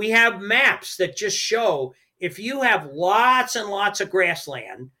we have maps that just show if you have lots and lots of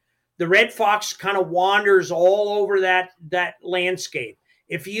grassland, the red fox kind of wanders all over that landscape.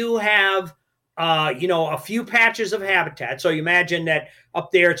 if you have, a few patches of habitat. So you imagine that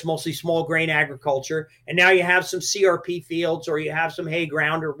up there, it's mostly small grain agriculture. And now you have some CRP fields or you have some hay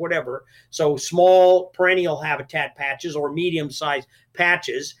ground or whatever. So small perennial habitat patches or medium-sized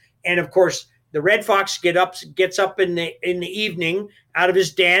patches. And of course, the red fox gets up in the evening out of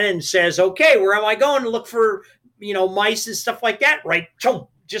his den and says, okay, where am I going to look for, mice and stuff like that? Right.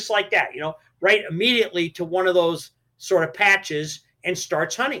 Just like that, right immediately to one of those sort of patches and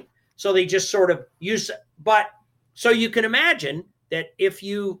starts hunting. So they just sort of so you can imagine that if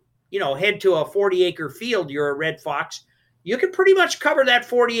you head to a 40-acre field, you're a red fox, you can pretty much cover that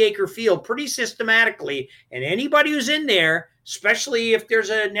 40-acre field pretty systematically. And anybody who's in there, especially if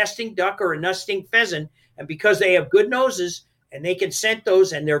there's a nesting duck or a nesting pheasant, and because they have good noses and they can scent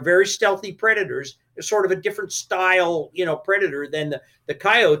those and they're very stealthy predators, they're sort of a different style, predator than the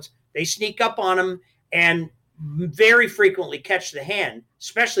coyotes. They sneak up on them and very frequently catch the hen,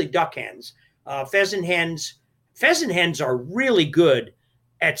 especially duck hens. Pheasant hens are really good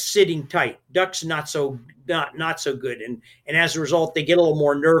at sitting tight. Ducks not so good, and as a result, they get a little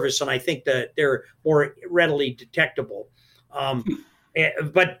more nervous, and I think that they're more readily detectable. But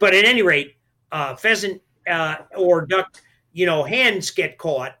at any rate, pheasant or duck, hens get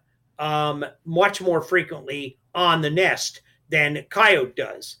caught much more frequently on the nest than coyote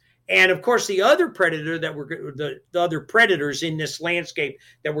does. And of course, the other predator the other predators in this landscape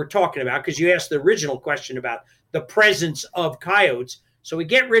that we're talking about, because you asked the original question about the presence of coyotes. So we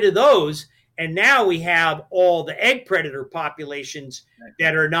get rid of those. And now we have all the egg predator populations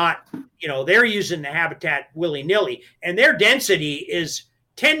that are not, they're using the habitat willy-nilly. And their density is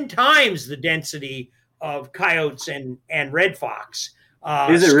 10 times the density of coyotes and red fox.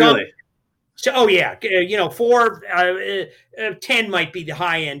 Is it really? So, 10 might be the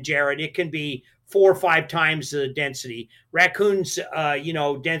high end, Jared. It can be 4 or 5 times the density. Raccoons,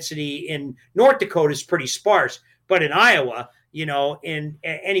 density in North Dakota is pretty sparse, but in Iowa, in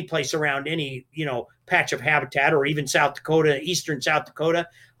any place around any, patch of habitat, or even South Dakota, eastern South Dakota,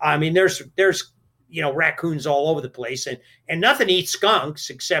 I mean, there's raccoons all over the place, and nothing eats skunks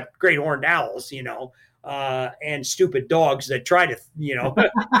except great horned owls, and stupid dogs that try to,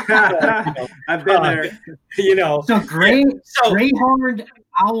 I've been there. So gray-horned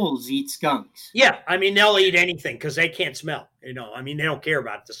owls eat skunks. Yeah, I mean, they'll eat anything because they can't smell. They don't care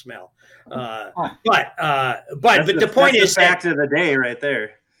about the smell. But the point is, the fact of the day right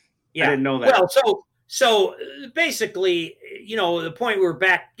there. Yeah, I didn't know that. Well, so basically, the point we're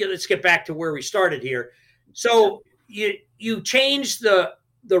back. Let's get back to where we started here. So you change the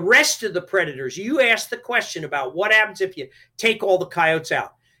rest of the predators. You asked the question about what happens if you take all the coyotes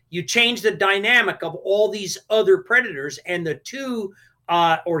out. You change the dynamic of all these other predators, and the 2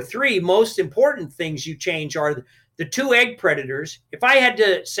 or 3 most important things you change are the 2 egg predators. If I had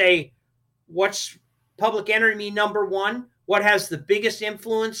to say what's public enemy number 1, what has the biggest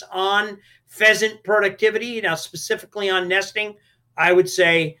influence on pheasant productivity, now specifically on nesting, I would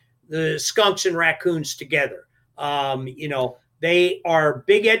say the skunks and raccoons together. They are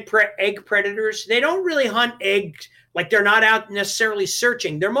big egg predators. They don't really hunt eggs, like they're not out necessarily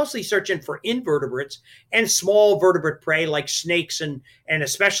searching. They're mostly searching for invertebrates and small vertebrate prey like snakes and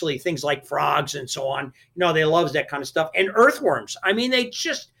especially things like frogs and so on. They love that kind of stuff. And earthworms. I mean, they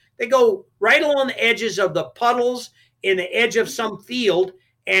go right along the edges of the puddles in the edge of some field,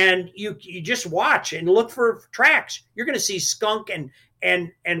 and you just watch and look for tracks. You're going to see skunk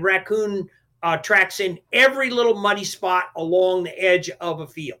and raccoon tracks in every little muddy spot along the edge of a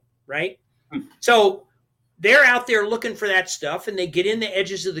field, right? So they're out there looking for that stuff, and they get in the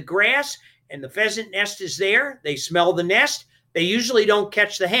edges of the grass, and the pheasant nest is there. They smell the nest. They usually don't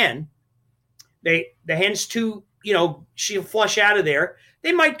catch the hen. The hen's too, she'll flush out of there.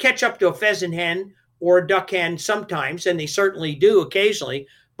 They might catch up to a pheasant hen or a duck hen sometimes, and they certainly do occasionally.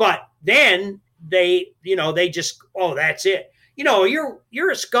 But then they just, that's it.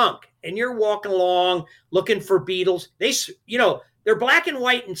 You're a skunk and you're walking along looking for beetles. They're black and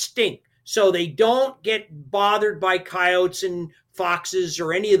white and stink. So they don't get bothered by coyotes and foxes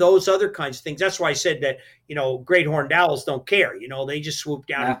or any of those other kinds of things. That's why I said that, great horned owls don't care. They just swoop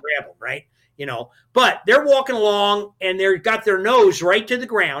down and grab them, right? But they're walking along and they've got their nose right to the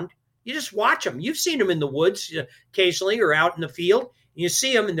ground. You just watch them. You've seen them in the woods occasionally or out in the field. You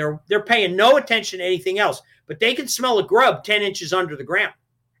see them and they're paying no attention to anything else, but they can smell a grub 10 inches under the ground.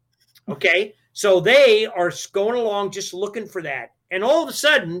 Okay. So they are going along just looking for that. And all of a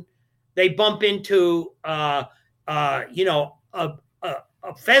sudden they bump into, a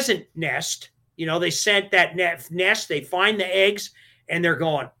pheasant nest. They scent that nest, they find the eggs, and they're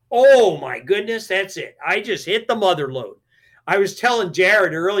going, oh my goodness, that's it. I just hit the mother lode. I was telling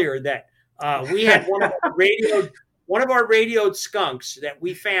Jared earlier that we had one of our radioed skunks that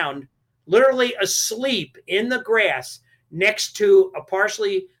we found literally asleep in the grass next to a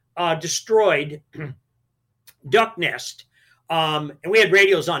partially destroyed duck nest. And we had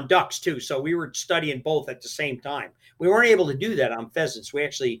radios on ducks too, so we were studying both at the same time. We weren't able to do that on pheasants. We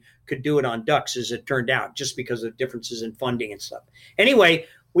actually could do it on ducks, as it turned out, just because of differences in funding and stuff. Anyway,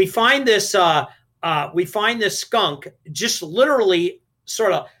 we find this skunk just literally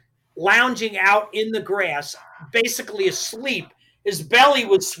sort of lounging out in the grass, basically asleep. His belly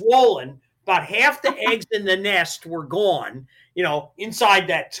was swollen. About half the eggs in the nest were gone, inside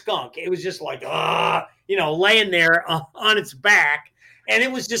that skunk. It was just like, laying there on its back. And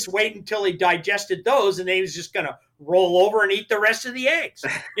it was just waiting until he digested those, and then he was just going to roll over and eat the rest of the eggs.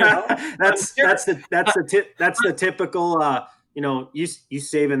 That's the typical, you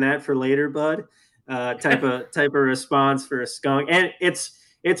saving that for later, bud, type of response for a skunk. And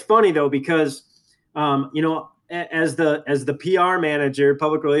it's funny though, because, as the PR manager,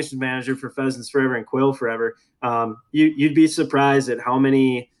 public relations manager for Pheasants Forever and Quail Forever, you'd be surprised at how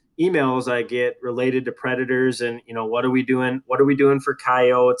many emails I get related to predators and, what are we doing for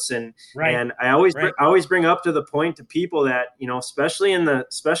coyotes? And, right. And I always bring up to the point to people that, especially in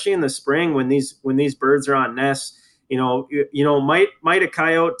the spring, when these birds are on nests, might a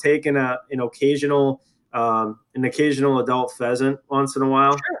coyote take an occasional adult pheasant once in a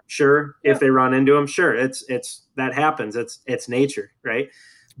while? Sure. Yeah. If they run into them, sure. It's that happens. It's nature. Right.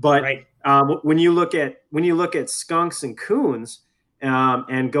 But right. When you look at skunks and coons,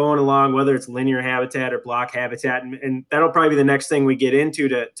 and going along, whether it's linear habitat or block habitat, and that'll probably be the next thing we get into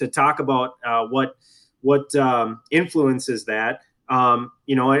to talk about what influences that.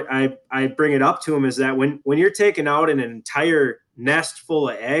 I bring it up to them is that when you're taking out an entire nest full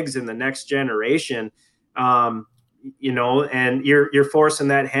of eggs in the next generation, and you're forcing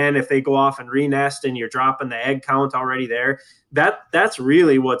that hen, if they go off and re-nest and you're dropping the egg count already there, that's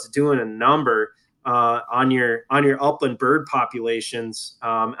really what's doing a number on your upland bird populations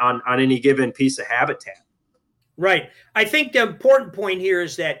on any given piece of habitat. Right. I think the important point here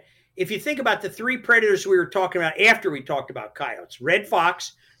is that if you think about the three predators we were talking about after we talked about coyotes, red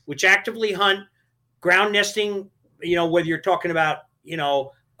fox, which actively hunt ground nesting, whether you're talking about,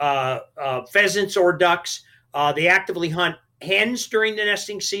 pheasants or ducks, they actively hunt hens during the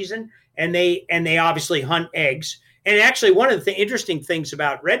nesting season, and they obviously hunt eggs. And actually, one of the interesting things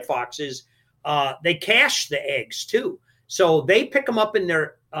about red fox is they cache the eggs too. So they pick them up in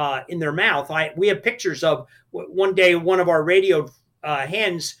their mouth. We have pictures of one day one of our radioed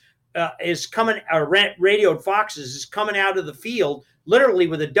hens radioed foxes is coming out of the field literally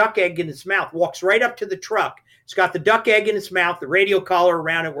with a duck egg in its mouth, walks right up to the truck. It's got the duck egg in its mouth, the radio collar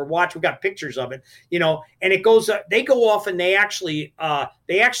around it. We've got pictures of it, and it goes, they go off and they actually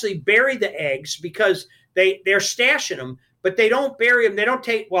bury the eggs because they're stashing them, but they don't bury them. They don't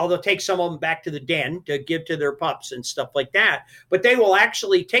they'll take some of them back to the den to give to their pups and stuff like that. But they will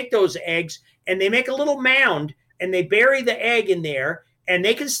actually take those eggs and they make a little mound and they bury the egg in there, and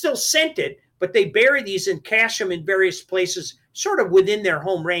they can still scent it, but they bury these and cache them in various places, sort of within their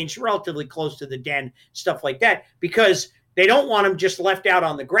home range, relatively close to the den, stuff like that, because they don't want them just left out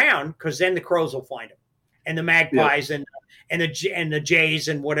on the ground, because then the crows will find them, and the magpies and the jays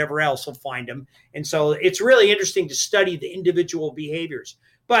and whatever else will find them. And so it's really interesting to study the individual behaviors.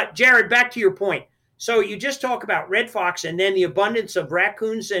 But Jared, back to your point. So you just talk about red fox and then the abundance of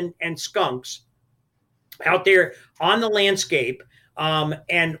raccoons and skunks out there on the landscape.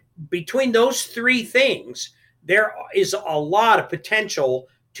 And between those three things, there is a lot of potential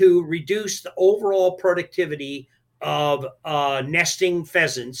to reduce the overall productivity of nesting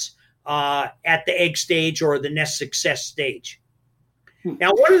pheasants at the egg stage or the nest success stage.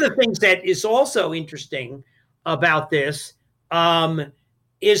 Now, one of the things that is also interesting about this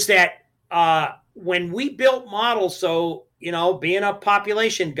is that when we built models, so, being a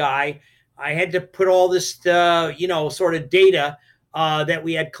population guy, I had to put all this, sort of data that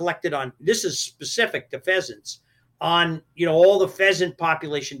we had collected on, this is specific to pheasants, on, all the pheasant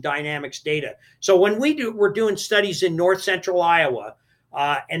population dynamics data. So when we're doing studies in north central Iowa,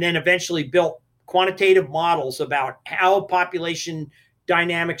 and then eventually built quantitative models about how population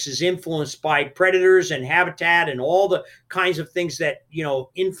dynamics is influenced by predators and habitat and all the kinds of things that,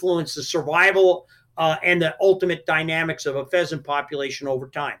 influence the survival and the ultimate dynamics of a pheasant population over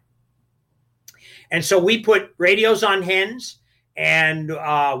time. And so we put radios on hens, and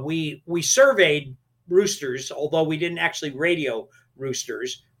we surveyed roosters, although we didn't actually radio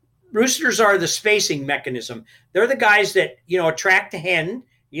roosters. Roosters are the spacing mechanism. They're the guys that, attract the hen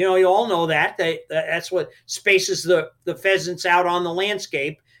You know, you all know that. That's what spaces the pheasants out on the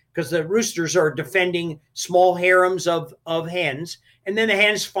landscape, because the roosters are defending small harems of hens, and then the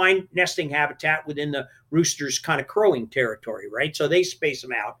hens find nesting habitat within the roosters' kind of crowing territory, right? So they space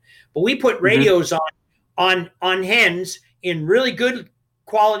them out. But we put radios on hens in really good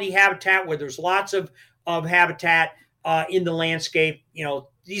quality habitat where there's lots of habitat in the landscape. You know,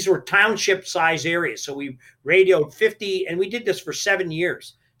 these were township size areas. So we radioed 50, and we did this for 7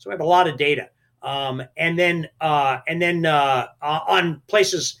 years. So we have a lot of data. And then on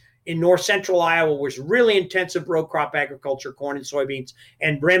places in north central Iowa was really intensive row crop agriculture, corn and soybeans,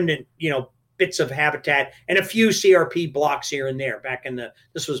 and remnant, bits of habitat, and a few CRP blocks here and there.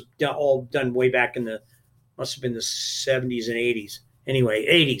 This was all done way back in must have been the 70s and 80s. Anyway,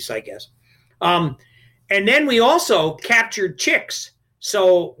 80s, I guess. And then we also captured chicks.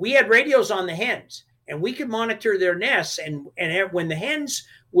 So we had radios on the hens, and we could monitor their nests. And when the hens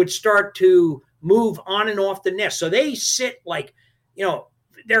would start to move on and off the nest, so they sit like,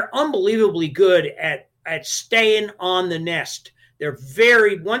 they're unbelievably good at staying on the nest. They're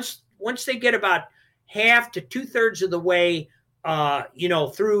once they get about half to 2/3 of the way,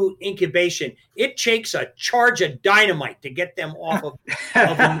 through incubation, it takes a charge of dynamite to get them off of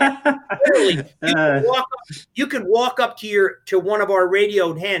the literally, you could walk up to one of our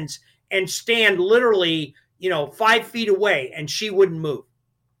radioed hens and stand literally, 5 feet away, and she wouldn't move.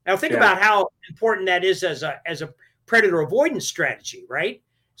 Now think about how important that is as a predator avoidance strategy, right?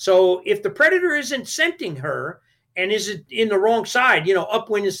 So if the predator isn't scenting her and is in the wrong side,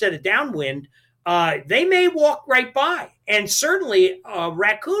 upwind instead of downwind, they may walk right by. And certainly a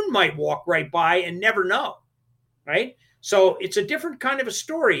raccoon might walk right by and never know, right? So it's a different kind of a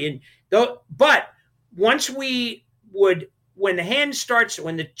story. But once when the eggs start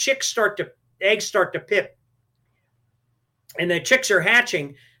to pip and the chicks are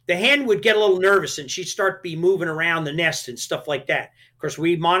hatching, the hen would get a little nervous and she'd start be moving around the nest and stuff like that. Of course,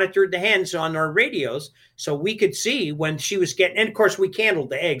 we monitored the hens on our radios, so we could see when she was getting, and of course we candled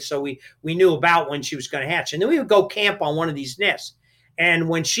the eggs, so we knew about when she was going to hatch. And then we would go camp on one of these nests. And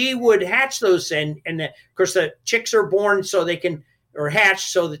when she would hatch those, of course the chicks are born or hatched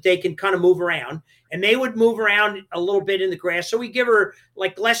so that they can kind of move around. And they would move around a little bit in the grass. So we give her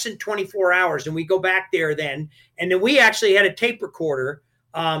like less than 24 hours, and we go back there then. And then we actually had a tape recorder.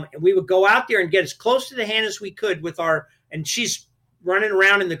 And we would go out there and get as close to the hen as we could and she's running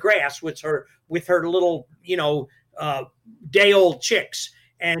around in the grass with her little, day-old chicks.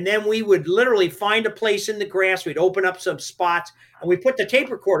 And then we would literally find a place in the grass. We'd open up some spots, and we put the tape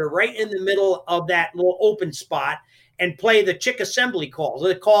recorder right in the middle of that little open spot and play the chick assembly calls,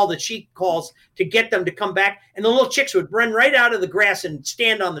 the call that she calls to get them to come back. And the little chicks would run right out of the grass and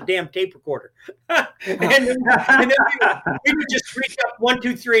stand on the damn tape recorder. and then we would just reach up 1,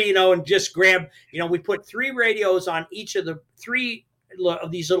 2, 3, and just grab, we put 3 radios on each of the 3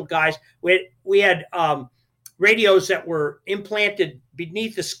 of these little guys. We had radios that were implanted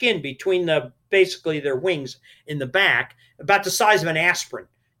beneath the skin between basically their wings in the back, about the size of an aspirin.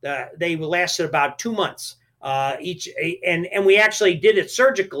 They lasted about 2 months. Each, and we actually did it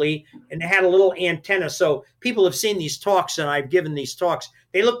surgically, and they had a little antenna. So people have seen these talks, and I've given these talks.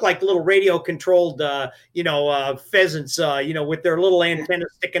 They look like little radio controlled, pheasants, with their little antenna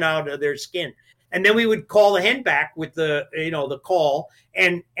sticking out of their skin. And then we would call the hen back with the call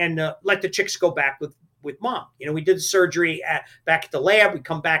and let the chicks go back with mom. We did the surgery back at the lab. We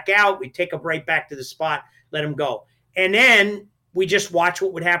come back out, we take them right back to the spot, let them go. And then we just watch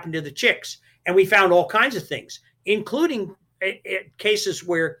what would happen to the chicks. And we found all kinds of things, including cases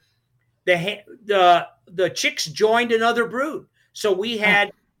where the chicks joined another brood. So we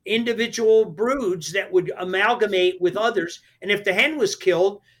had individual broods that would amalgamate with others. And if the hen was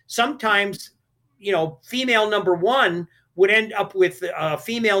killed, sometimes, female number 1 would end up with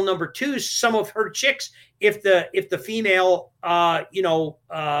female number 2, some of her chicks, if the female,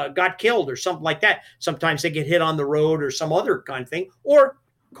 got killed or something like that. Sometimes they get hit on the road or some other kind of thing, or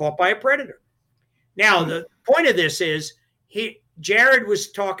caught by a predator. Now, the point of this is Jared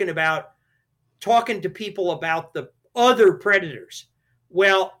was talking to people about the other predators.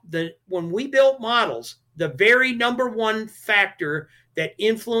 Well, when we built models, the very number 1 factor that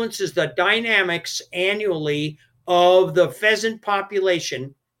influences the dynamics annually of the pheasant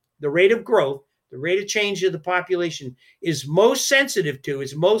population, the rate of growth, the rate of change of the population, is most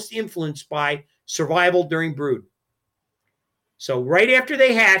influenced by survival during brood. So right after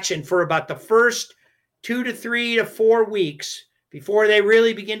they hatch, and for about the first 2 to 3 to 4 weeks before they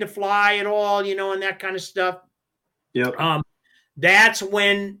really begin to fly at all, and that kind of stuff. Yep. That's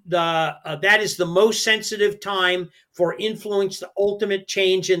when that is the most sensitive time for influence, the ultimate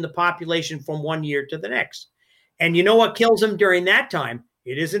change in the population from one year to the next. And you know what kills them during that time?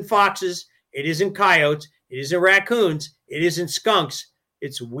 It isn't foxes. It isn't coyotes. It isn't raccoons. It isn't skunks.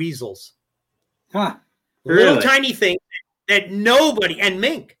 It's weasels. Huh. Little Really? tiny things that nobody, and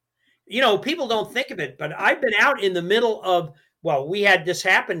mink. People don't think of it, but I've been out in the middle of, we had this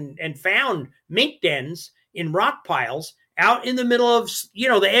happen and found mink dens in rock piles out in the middle of,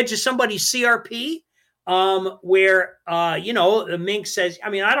 the edge of somebody's CRP, where, the mink says, I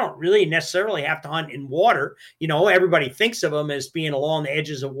don't really necessarily have to hunt in water. Everybody thinks of them as being along the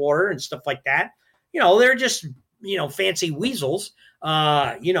edges of water and stuff like that. They're just, fancy weasels,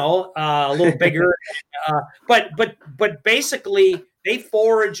 a little bigger. But basically they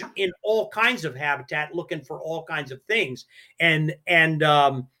forage in all kinds of habitat, looking for all kinds of things. And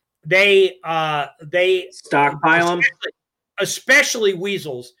they stockpile them, especially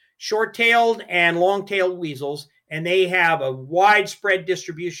weasels, short-tailed and long-tailed weasels. And they have a widespread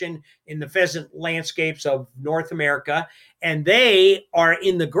distribution in the pheasant landscapes of North America. And they are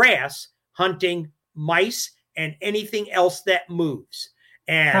in the grass hunting mice and anything else that moves.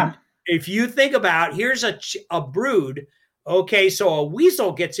 And if you think about, here's a brood. Okay, so a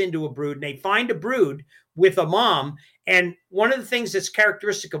weasel gets into a brood and they find a brood with a mom. And one of the things that's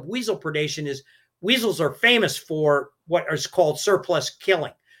characteristic of weasel predation is weasels are famous for what is called surplus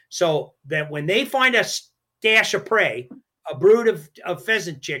killing. So that when they find a stash of prey, a brood of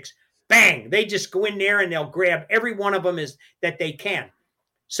pheasant chicks, bang, they just go in there and they'll grab every one of them that they can.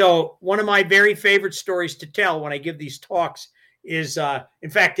 So one of my very favorite stories to tell when I give these talks is, in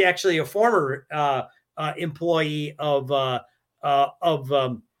fact, actually a former employee of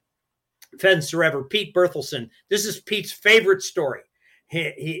Pheasants Forever, Pete Berthelsen. This is Pete's favorite story.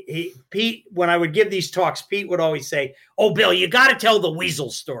 Pete, when I would give these talks, Pete would always say, "Oh, Bill, you got to tell the weasel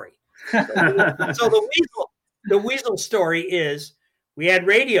story." So the weasel story is we had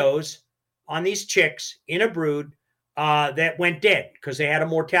radios on these chicks in a brood that went dead because they had a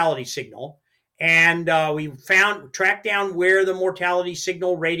mortality signal. And we tracked down where the mortality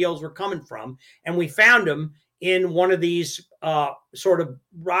signal radios were coming from. And we found them in one of these sort of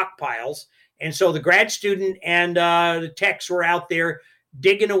rock piles. And so the grad student and the techs were out there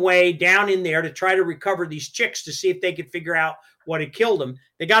digging away down in there to try to recover these chicks to see if they could figure out what had killed them.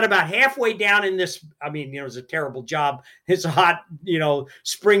 They got about halfway down in this. It was a terrible job. It's a hot,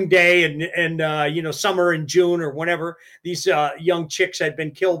 spring day and summer in June or whenever these young chicks had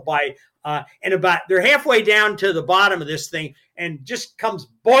been killed by, they're halfway down to the bottom of this thing and just comes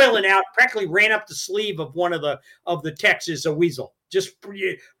boiling out, practically ran up the sleeve of one of the techs is a weasel. Just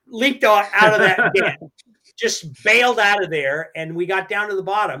leaped out of that den, just bailed out of there. And we got down to the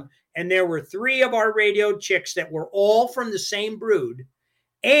bottom. And there were 3 of our radioed chicks that were all from the same brood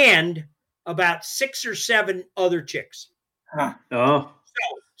and about 6 or 7 other chicks. Huh. Oh,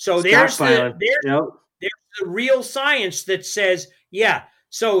 so there's the real science that says, yeah.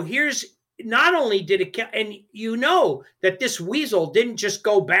 So here's, not only did it, and that this weasel didn't just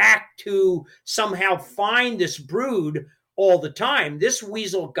go back to somehow find this brood all the time. This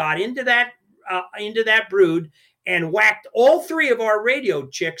weasel got into that brood and whacked all 3 of our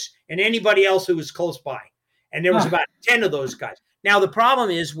radioed chicks and anybody else who was close by. And there was about 10 of those guys. Now, the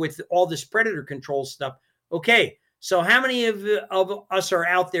problem is with all this predator control stuff. Okay, so how many of us are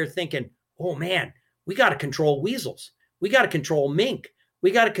out there thinking, oh, man, we got to control weasels. We got to control mink.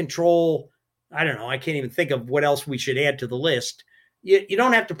 We got to control, I don't know, I can't even think of what else we should add to the list. You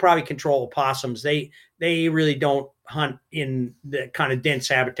don't have to probably control opossums. They really don't hunt in the kind of dense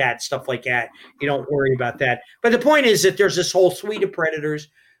habitat, stuff like that. You don't worry about that. But the point is that there's this whole suite of predators.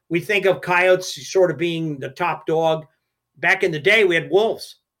 We think of coyotes sort of being the top dog. Back in the day, we had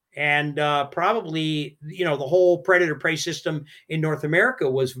wolves. And probably, the whole predator-prey system in North America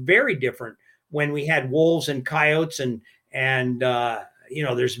was very different when we had wolves and coyotes and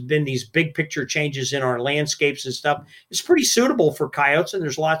there's been these big picture changes in our landscapes and stuff. It's pretty suitable for coyotes, and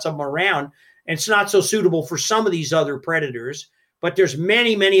there's lots of them around. And it's not so suitable for some of these other predators, but there's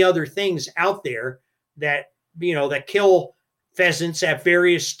many, many other things out there that, that kill pheasants at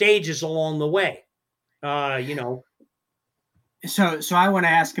various stages along the way. So I want to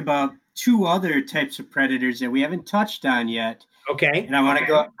ask about 2 other types of predators that we haven't touched on yet. Okay. And I want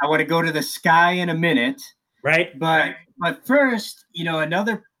to go to the sky in a minute. Right. But first,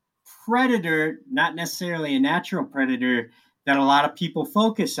 another predator, not necessarily a natural predator that a lot of people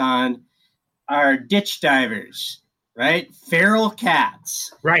focus on, are ditch divers, right? Feral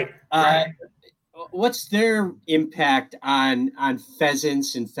cats. Right. What's their impact on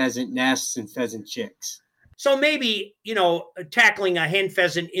pheasants and pheasant nests and pheasant chicks? So maybe, tackling a hen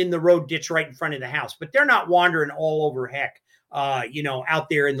pheasant in the road ditch right in front of the house, but they're not wandering all over heck, out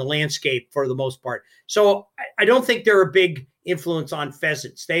there in the landscape for the most part. So I don't think they're a big influence on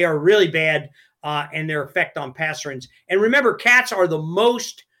pheasants. They are really bad, and their effect on passerines. And remember, cats are the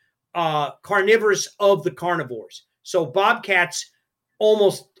most carnivorous of the carnivores. So bobcats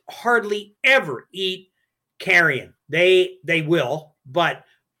almost hardly ever eat carrion. They will, but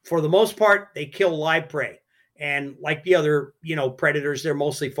for the most part, they kill live prey. And like the other, predators, they're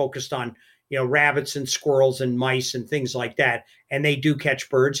mostly focused on, rabbits and squirrels and mice and things like that. And they do catch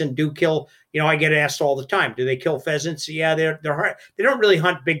birds and do kill, I get asked all the time, do they kill pheasants? Yeah, they're hard. They don't really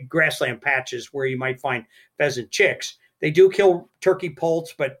hunt big grassland patches where you might find pheasant chicks. They do kill turkey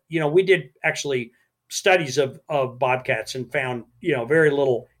poults, but, we did actually studies of bobcats and found, very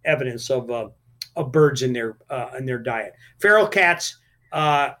little evidence of birds in their diet. Feral cats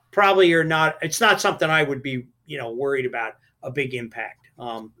probably are not. It's not something I would be, worried about a big impact.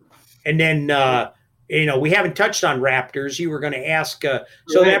 And then, we haven't touched on raptors. You were going to ask.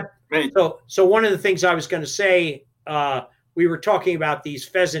 So one of the things I was going to say, we were talking about these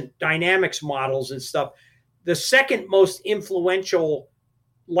pheasant dynamics models and stuff. The second most influential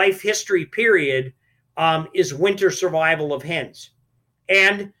life history period is winter survival of hens.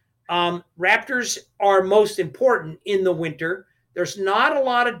 And raptors are most important in the winter. There's not a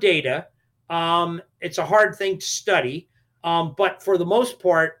lot of data. It's a hard thing to study. But for the most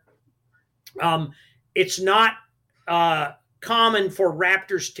part, it's not common for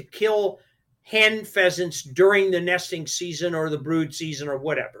raptors to kill hen pheasants during the nesting season or the brood season or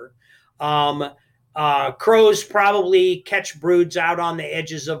whatever. Crows probably catch broods out on the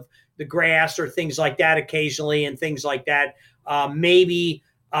edges of the grass or things like that occasionally and things like that. Maybe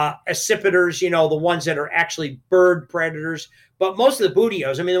accipiters, the ones that are actually bird predators. But most of the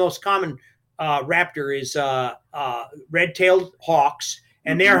bootios, the most common raptor is red-tailed hawks,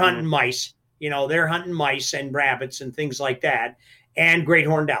 and they're hunting mice. They're hunting mice and rabbits and things like that, and great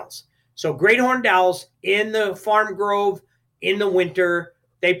horned owls. So great horned owls in the farm grove in the winter,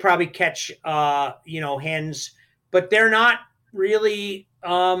 they probably catch, hens, but they're not really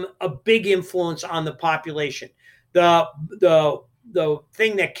a big influence on the population. The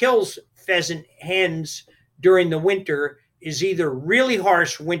thing that kills pheasant hens during the winter is either really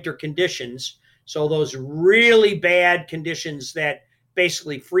harsh winter conditions, so those really bad conditions that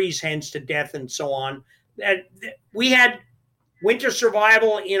basically freeze hens to death and so on. We had winter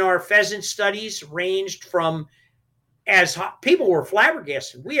survival in our pheasant studies ranged from, as people were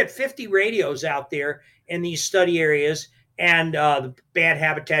flabbergasted, we had 50 radios out there in these study areas, and the bad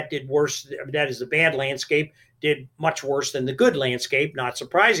habitat did worse. That is, the bad landscape did much worse than the good landscape, not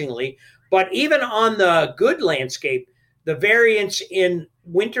surprisingly. But even on the good landscape, the variance in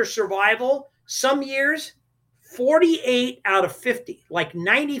winter survival, some years, 48 out of 50, like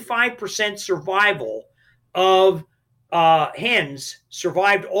 95% survival of hens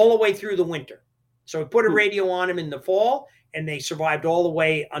survived all the way through the winter. So we put a radio on them in the fall, and they survived all the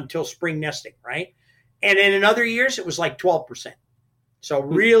way until spring nesting, right? And then in other years, it was like 12%. So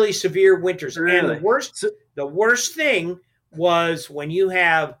really severe winters. Really? And the worst thing was when you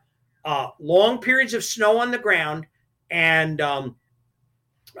have long periods of snow on the ground and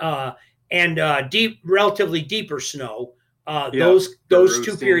relatively deeper snow. Those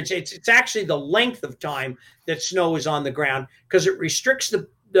two periods. It's actually the length of time that snow is on the ground, because it restricts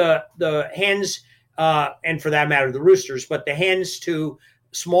the hens, and for that matter, the roosters, but the hens to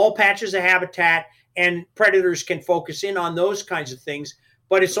small patches of habitat, and predators can focus in on those kinds of things.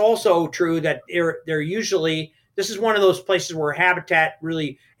 But it's also true that they're usually, this is one of those places where habitat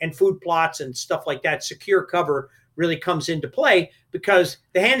really, and food plots and stuff like that, secure cover really comes into play, because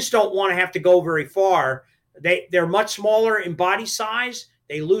the hens don't want to have to go very far. They're much smaller in body size.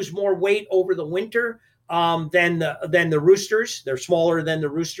 They lose more weight over the winter than the roosters. They're smaller than the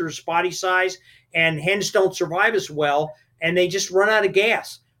roosters' body size, and hens don't survive as well, and they just run out of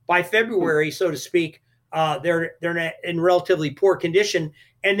gas by February, so to speak. They're in relatively poor condition,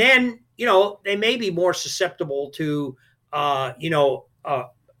 and then they may be more susceptible to a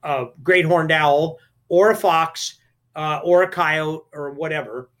great horned owl or a fox or a coyote or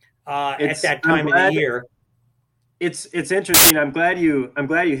whatever at that time of the year. It's interesting. I'm glad you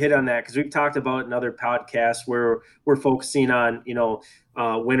hit on that, because we've talked about in other podcasts where we're focusing on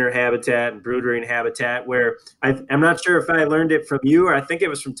winter habitat and brooding habitat. Where I'm not sure if I learned it from you, or I think it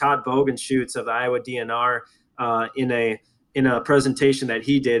was from Todd Bogenschutz of the Iowa DNR in a presentation that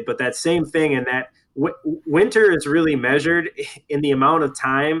he did. But that same thing, in that winter is really measured in the amount of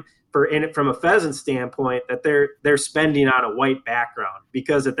time from a pheasant standpoint that they're spending on a white background,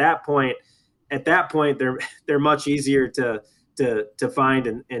 because at that point, at that point, they're much easier to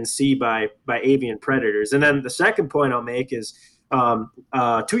find and see by avian predators. And then the second point I'll make is 2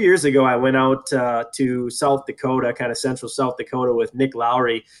 years ago, I went out to South Dakota, kind of central South Dakota, with Nick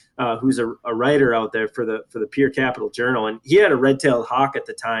Lowry, who's a writer out there for the Pierre Capital Journal, and he had a red-tailed hawk at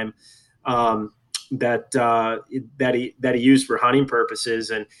the time that he used for hunting purposes,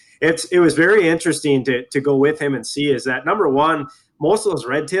 and it was very interesting to go with him and see. Is that, number one, most of those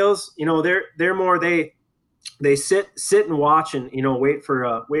red tails, they're more they sit and watch and wait for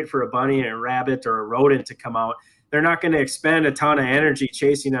a bunny and a rabbit or a rodent to come out. They're not going to expend a ton of energy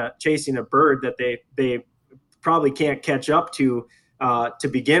chasing a bird that they probably can't catch up to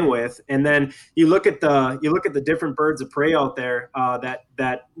begin with. And then you look at the different birds of prey out there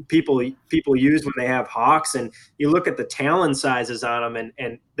that people use when they have hawks, and you look at the talon sizes on them,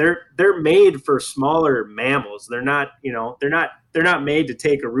 and they're made for smaller mammals. They're not made to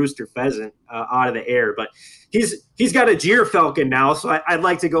take a rooster pheasant out of the air. But he's got a gyrfalcon now, so I'd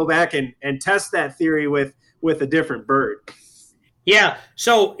like to go back and test that theory with a different bird. Yeah.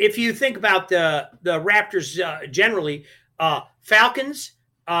 So if you think about the raptors generally, falcons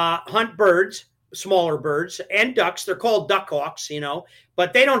hunt birds, smaller birds, and ducks. They're called duck hawks,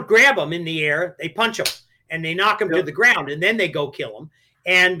 but they don't grab them in the air. They punch them and they knock them to the ground, and then they go kill them.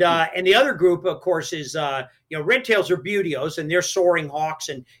 And the other group, of course, is red tails are buteos, and they're soaring hawks,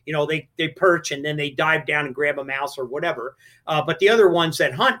 and they perch and then they dive down and grab a mouse or whatever. But the other ones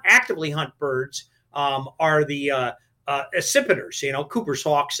that actively hunt birds are the accipiters, Cooper's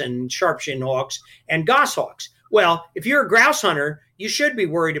hawks and sharp-shinned hawks and goshawks. Well, if you're a grouse hunter, you should be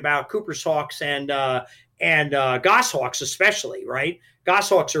worried about Cooper's hawks and goshawks especially, right?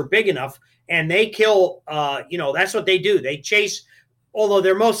 Goshawks are big enough, and they kill. That's what they do. They chase, although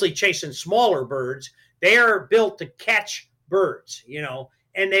they're mostly chasing smaller birds. They are built to catch birds,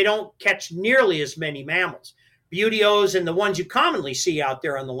 and they don't catch nearly as many mammals. Buteos and the ones you commonly see out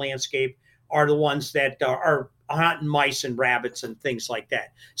there on the landscape are the ones that are hunting mice and rabbits and things like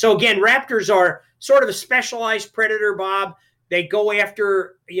that. So again, raptors are sort of a specialized predator, Bob. They go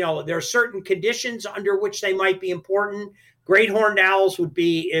after, there are certain conditions under which they might be important. Great horned owls would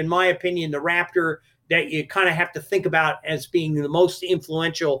be, in my opinion, the raptor that you kind of have to think about as being the most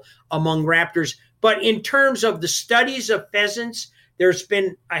influential among raptors. But in terms of the studies of pheasants, there's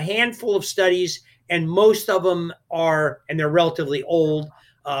been a handful of studies, and most of them and they're relatively old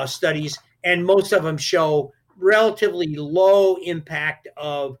studies, and most of them show relatively low impact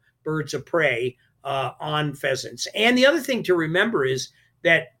of birds of prey on pheasants. And the other thing to remember is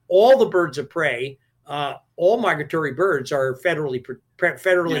that all the birds of prey, all migratory birds, are federally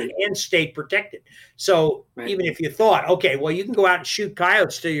and state protected. So even if you thought, okay, well, you can go out and shoot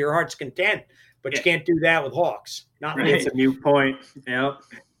coyotes to your heart's content, but you can't do that with hawks. It's a new point. Yeah.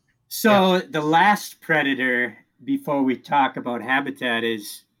 So the last predator before we talk about habitat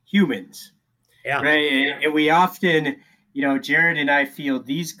is humans. Yeah. Right. And we often, Jared and I field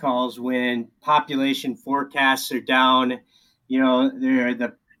these calls when population forecasts are down.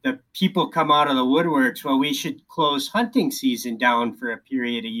 The people come out of the woodworks. Well, we should close hunting season down for a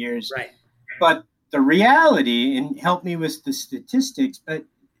period of years. Right. But the reality, and help me with the statistics, but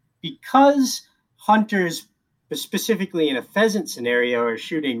because hunters, specifically in a pheasant scenario, are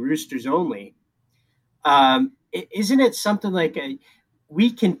shooting roosters only, isn't it something like we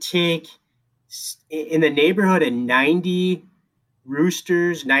can take in the neighborhood of 90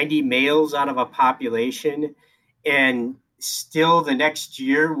 roosters, 90 males out of a population, and still the next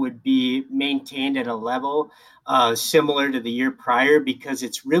year would be maintained at a level similar to the year prior, because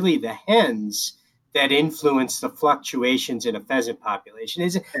it's really the hens that influence the fluctuations in a pheasant population.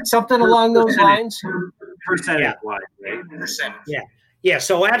 Is it something along those lines? Percentage-wise, right? Percentage. Yeah.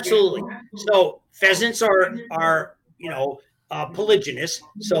 So absolutely. So pheasants are polygynous.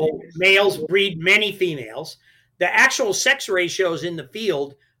 So males breed many females. The actual sex ratios in the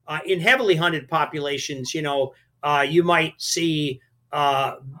field in heavily hunted populations, you might see,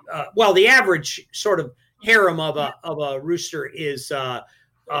 the average sort of harem of a rooster is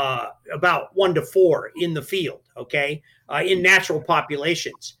about 1 to 4 in the field. Okay. In natural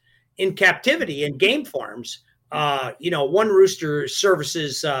populations. In captivity and game farms, one rooster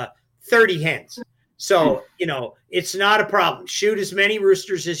services 30 hens. So, it's not a problem. Shoot as many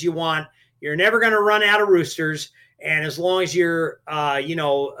roosters as you want. You're never going to run out of roosters. And as long as your,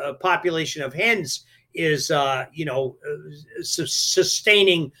 a population of hens is,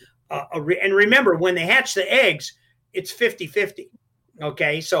 sustaining, and remember, when they hatch the eggs, it's 50-50.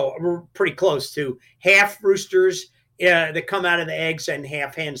 Okay. So we're pretty close to half roosters that come out of the eggs and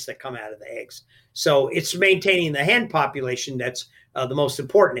half hens that come out of the eggs. So it's maintaining the hen population that's the most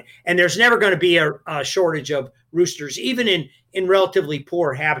important. And there's never going to be a shortage of roosters, even in relatively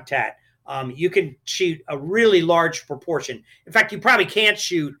poor habitat. You can shoot a really large proportion. In fact, you probably can't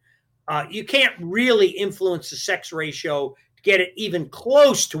shoot. You can't really influence the sex ratio to get it even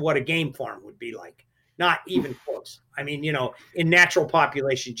close to what a game farm would be like. Not even close. I mean, in natural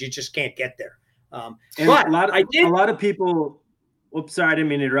populations, you just can't get there. But a lot of people. Oops, sorry, I didn't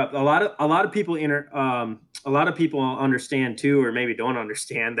mean to interrupt. A lot of people understand too, or maybe don't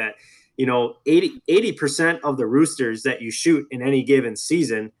understand that. 80% of the roosters that you shoot in any given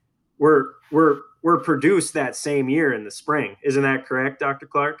season were produced that same year in the spring. Isn't that correct, Dr.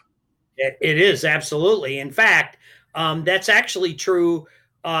 Clark? It is, absolutely. In fact, that's actually true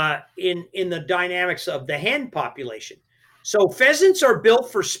in the dynamics of the hen population. So pheasants are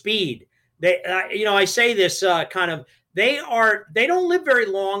built for speed. They, I say this they don't live very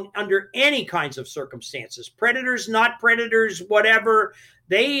long under any kinds of circumstances. Predators, not predators, whatever.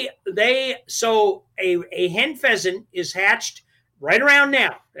 So a hen pheasant is hatched right around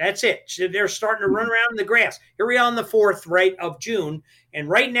now. That's it. So they're starting to run around in the grass. Here we are on the 4th, right, of June. And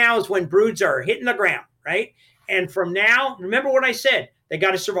right now is when broods are hitting the ground, right? And from now, remember what I said. They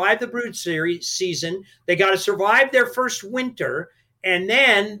got to survive the brood season. They got to survive their first winter. And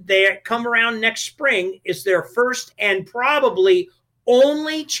then they come around next spring. It's their first and probably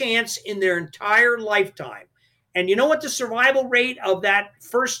only chance in their entire lifetime. And you know what the survival rate of that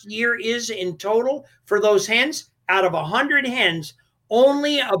first year is in total for those hens? Out of 100 hens,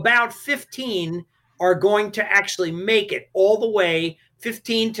 only about 15 are going to actually make it all the way.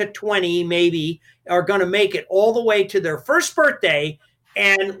 15 to 20 maybe are going to make it all the way to their first birthday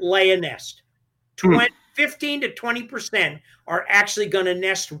and lay a nest. 15 to 20% are actually going to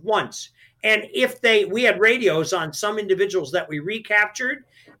nest once. And we had radios on some individuals that we recaptured.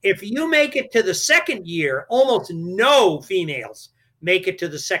 If you make it to the second year, almost no females make it to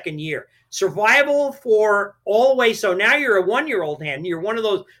the second year. Survival for all the way. So now you're a 1-year-old hen. You're one of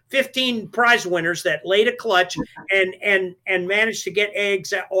those 15 prize winners that laid a clutch and managed to get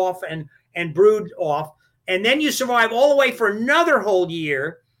eggs off and brood off. And then you survive all the way for another whole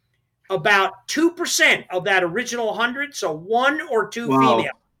year. About 2% of that original 100, so 1 or 2 females,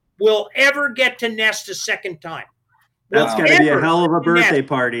 will ever get to nest a second time. That's got to be a hell of a birthday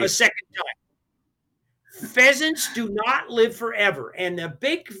party. A second time. Pheasants do not live forever. And the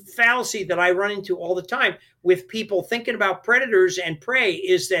big fallacy that I run into all the time with people thinking about predators and prey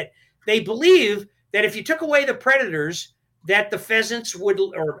is that they believe that if you took away the predators, that the pheasants would,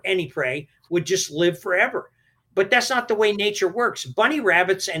 or any prey, would just live forever. But that's not the way nature works. Bunny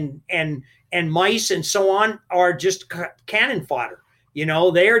rabbits and mice and so on are just cannon fodder.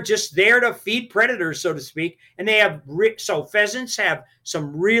 They are just there to feed predators, so to speak. And so pheasants have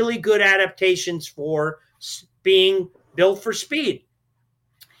some really good adaptations for being built for speed.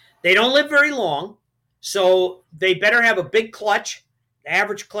 They don't live very long, so they better have a big clutch. The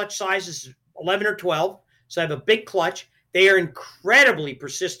average clutch size is 11 or 12, so have a big clutch. They are incredibly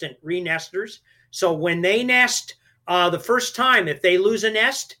persistent re-nesters. So when they nest the first time, if they lose a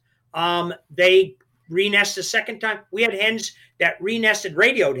nest, they re-nest a second time. We had hens that re-nested,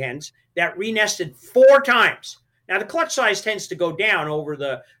 radioed hens, that re-nested 4 times. Now, the clutch size tends to go down over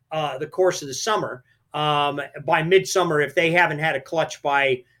the course of the summer. By midsummer, if they haven't had a clutch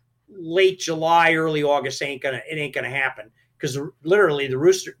by late July, early August, it ain't gonna happen. Because literally the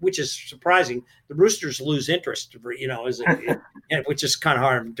rooster, which is surprising, the roosters lose interest, which is kind of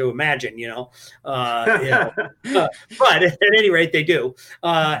hard to imagine, but at any rate they do.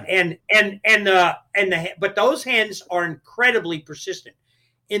 But those hens are incredibly persistent.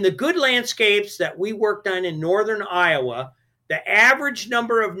 In the good landscapes that we worked on in northern Iowa, the average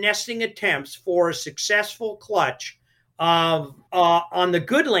number of nesting attempts for a successful clutch on the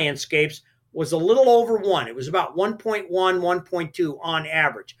good landscapes was a little over 1. It was about 1.1, 1.2 on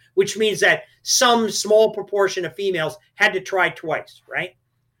average, which means that some small proportion of females had to try twice, right,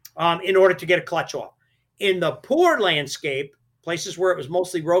 in order to get a clutch off. In the poor landscape, places where it was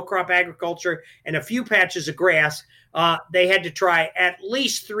mostly row crop agriculture and a few patches of grass, they had to try at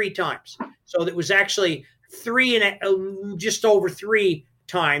least 3 times. So it was actually just over 3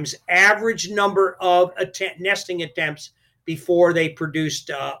 times average number of nesting attempts before they produced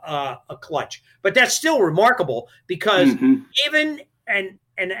a clutch. But that's still remarkable because even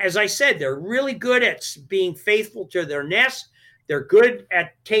as I said, they're really good at being faithful to their nest. They're good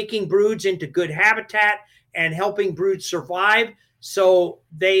at taking broods into good habitat and helping broods survive. So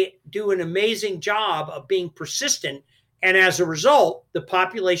they do an amazing job of being persistent. And as a result, the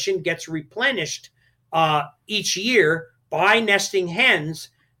population gets replenished each year by nesting hens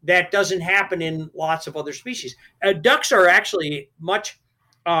that doesn't happen in lots of other species. Ducks are actually much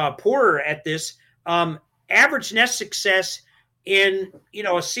poorer at this. Average nest success in, a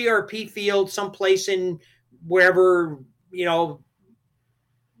CRP field, someplace in wherever,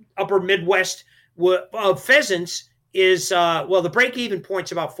 upper Midwest of pheasants is, the break-even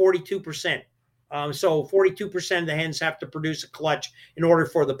point's about 42%. So 42% of the hens have to produce a clutch in order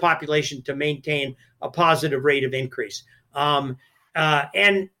for the population to maintain a positive rate of increase. And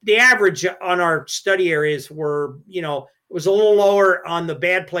the average on our study areas were, it was a little lower on the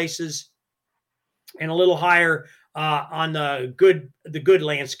bad places and a little higher on the good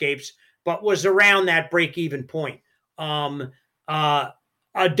landscapes, but was around that break-even point. Ducks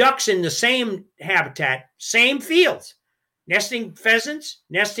in the same habitat, same fields, nesting pheasants,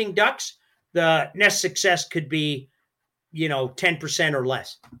 nesting ducks, the nest success could be, 10% or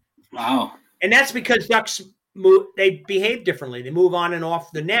less. Wow. And that's because ducks they behave differently. They move on and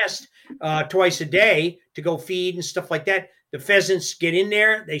off the nest twice a day to go feed and stuff like that. The pheasants get in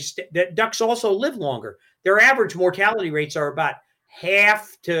there. The ducks also live longer. Their average mortality rates are about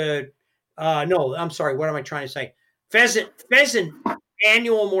half to, what am I trying to say? Pheasant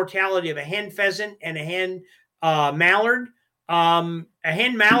annual mortality of a hen pheasant and a hen mallard. A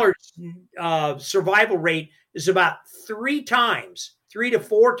hen mallard's survival rate is about 3 to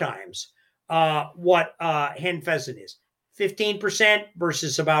 4 times what hen pheasant is. 15%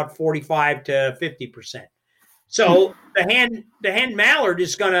 versus about 45 to 50%. So the hen mallard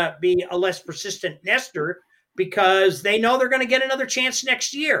is going to be a less persistent nester because they know they're going to get another chance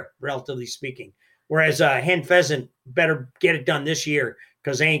next year, relatively speaking. Whereas a hen pheasant better get it done this year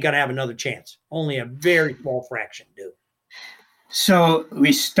because they ain't going to have another chance. Only a very small fraction do. So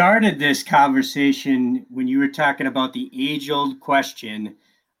we started this conversation when you were talking about the age-old question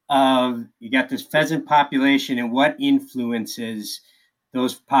of you got this pheasant population and what influences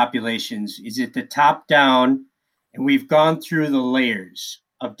those populations. Is it the top-down, and we've gone through the layers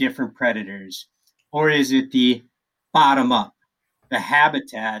of different predators, or is it the bottom-up, the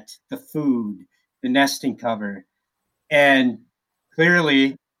habitat, the food, the nesting cover? And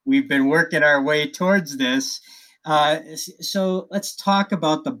clearly, we've been working our way towards this. So let's talk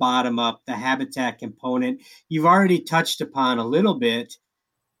about the bottom up, the habitat component. You've already touched upon a little bit,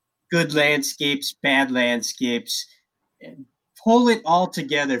 good landscapes, bad landscapes. Pull it all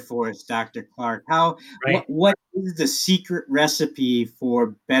together for us, Dr. Clark. What is the secret recipe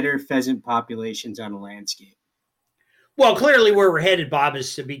for better pheasant populations on a landscape? Well, clearly where we're headed, Bob,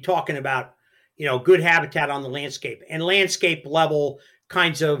 is to be talking about, good habitat on the landscape, and landscape level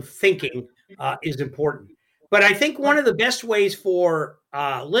kinds of thinking is important. But I think one of the best ways for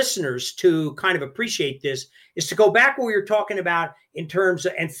listeners to kind of appreciate this is to go back what we were talking about in terms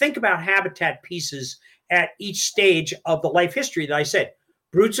of, and think about habitat pieces at each stage of the life history that I said.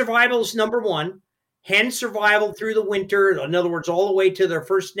 Brood survival is number 1. Hen survival through the winter, in other words, all the way to their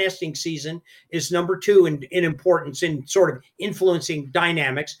first nesting season, is number 2 in importance in sort of influencing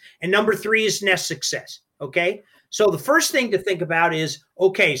dynamics. And number 3 is nest success. Okay. So the first thing to think about is,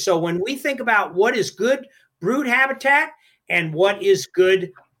 okay, so when we think about what is good brood habitat and what is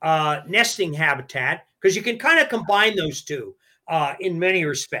good nesting habitat, because you can kind of combine those two in many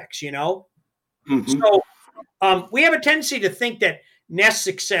respects, Mm-hmm. So we have a tendency to think that nest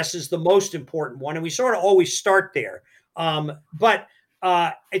success is the most important one, and we sort of always start there. But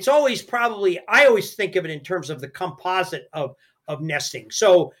it's always I always think of it in terms of the composite of nesting.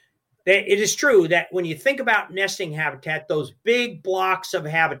 So it is true that when you think about nesting habitat, those big blocks of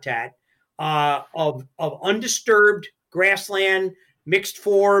habitat, of undisturbed grassland, mixed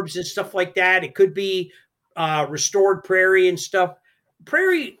forbs and stuff like that. It could be restored prairie and stuff.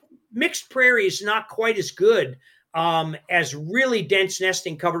 Mixed prairie is not quite as good as really dense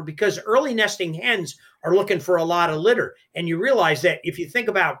nesting cover because early nesting hens are looking for a lot of litter. And you realize that if you think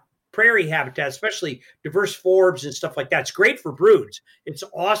about prairie habitat, especially diverse forbs and stuff like that, it's great for broods. It's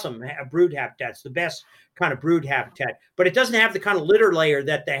awesome. Brood habitat. It's the best kind of brood habitat, but it doesn't have the kind of litter layer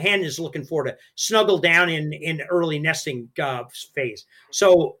that the hen is looking for to snuggle down in early nesting phase.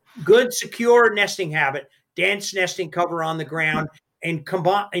 So good, secure nesting habit, dense nesting cover on the ground, and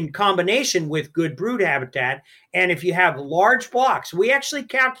in combination with good brood habitat. And if you have large blocks, we actually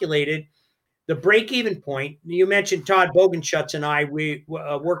calculated the break-even point. You mentioned Todd Bogenschutz and I, we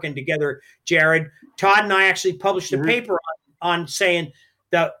working together, Jared. Todd and I actually published a paper on saying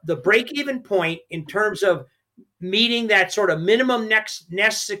the break-even point in terms of meeting that sort of minimum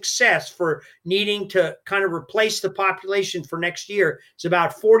nest success for needing to kind of replace the population for next year is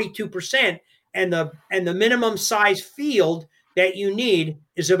about 42%, and the minimum size field that you need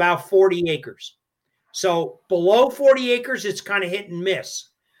is about 40 acres. So below 40 acres, it's kind of hit and miss.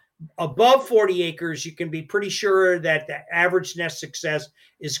 above 40 acres, you can be pretty sure that the average nest success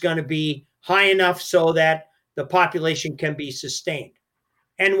is going to be high enough so that the population can be sustained.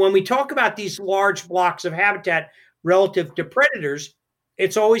 And when we talk about these large blocks of habitat relative to predators,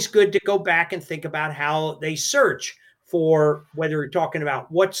 it's always good to go back and think about how they search for, whether you're talking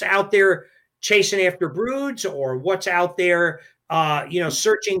about what's out there chasing after broods or what's out there,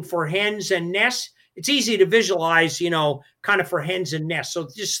 searching for hens and nests. It's easy to visualize, kind of for hens and nests. So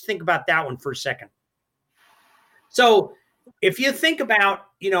just think about that one for a second. So if you think about,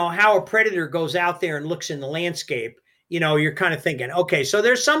 how a predator goes out there and looks in the landscape, you're kind of thinking, okay, so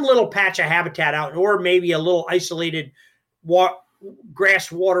there's some little patch of habitat out, or maybe a little isolated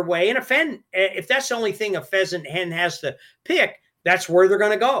grass waterway. And if that's the only thing a pheasant hen has to pick, that's where they're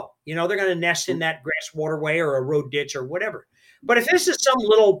going to go. They're going to nest in that grass waterway or a road ditch or whatever. But if this is some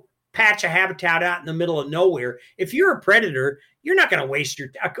little patch of habitat out in the middle of nowhere, if you're a predator, you're not going to waste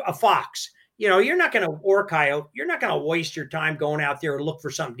a fox. You're not going to, or a coyote, you're not going to waste your time going out there and look for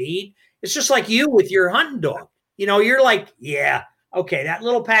something to eat. It's just like you with your hunting dog. You're like, yeah, okay, that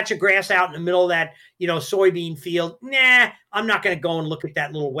little patch of grass out in the middle of that, soybean field. Nah, I'm not going to go and look at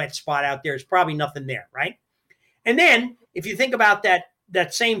that little wet spot out there. There's probably nothing there, right? And then if you think about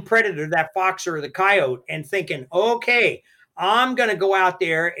that same predator, that fox or the coyote, and thinking, okay, I'm going to go out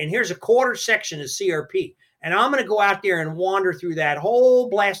there and here's a quarter section of CRP. And I'm going to go out there and wander through that whole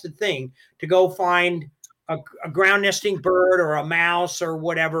blasted thing to go find a ground nesting bird or a mouse or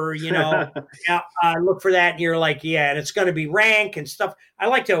whatever, look for that. And you're like, yeah, and it's going to be rank and stuff. I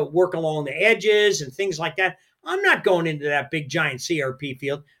like to work along the edges and things like that. I'm not going into that big giant CRP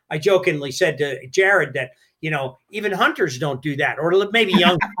field. I jokingly said to Jared that, even hunters don't do that, or maybe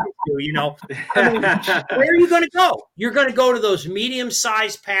young people do, I mean, where are you going to go? You're going to go to those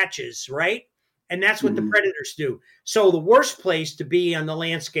medium-sized patches, right? And that's what the predators do. So the worst place to be on the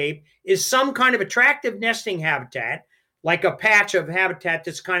landscape is some kind of attractive nesting habitat, like a patch of habitat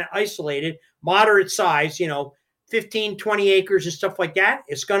that's kind of isolated, moderate size, 15, 20 acres and stuff like that.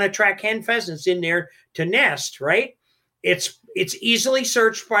 It's going to attract hen pheasants in there to nest, right? It's easily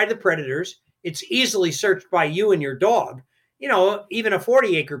searched by the predators. It's easily searched by you and your dog. Even a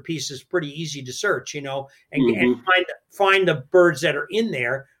 40-acre piece is pretty easy to search, and find the birds that are in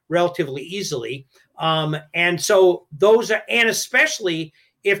there relatively easily. And so those are, and especially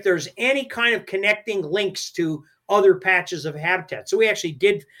if there's any kind of connecting links to other patches of habitat. So we actually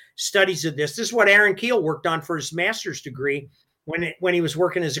did studies of this. This is what Aaron Keel worked on for his master's degree when he was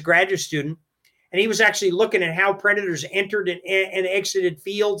working as a graduate student. And he was actually looking at how predators entered and exited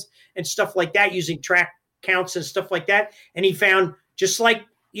fields and stuff like that using track counts and stuff like that. And he found, just like,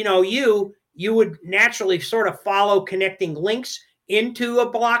 you would naturally sort of follow connecting links into a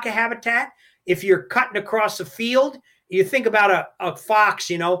block of habitat. If you're cutting across a field, you think about a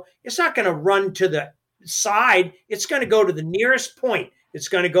fox, it's not going to run to the side. It's going to go to the nearest point. It's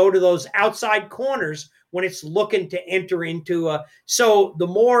going to go to those outside corners when it's looking to enter into so the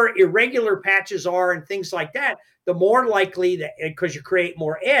more irregular patches are and things like that, the more likely that, because you create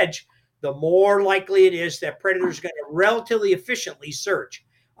more edge, the more likely it is that predators are going to relatively efficiently search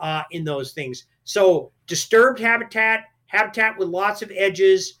in those things. So disturbed habitat with lots of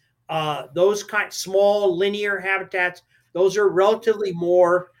edges, those kind small linear habitats, those are relatively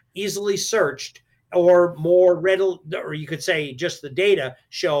more easily searched, or more readily, or you could say just the data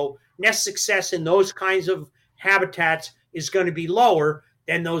show nest success in those kinds of habitats is going to be lower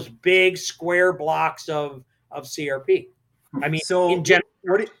than those big square blocks of CRP. I mean, so in general,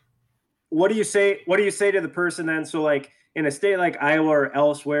 what do you say to the person then? So like in a state like Iowa or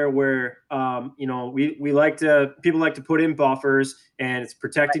elsewhere where, people like to put in buffers and it's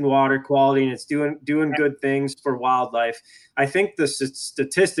protecting water quality and it's doing good things for wildlife. I think the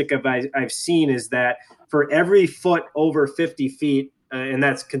statistic I've seen is that for every foot over 50 feet, and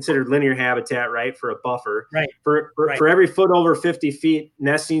that's considered linear habitat, right, for a buffer. Right. For every foot over 50 feet,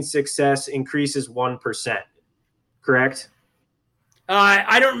 nesting success increases 1%. Correct?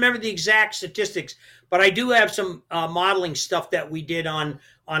 I don't remember the exact statistics, but I do have some modeling stuff that we did on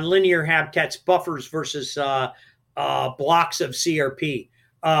linear habitats, buffers versus blocks of CRP.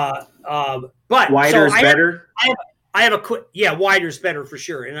 But wider is better. I have a quick, wider is better for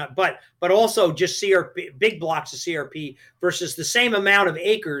sure, and but also just CRP, big blocks of CRP versus the same amount of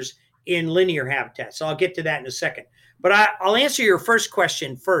acres in linear habitat. So I'll get to that in a second. But I'll answer your first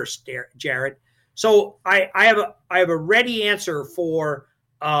question first, Jared. So I have a ready answer for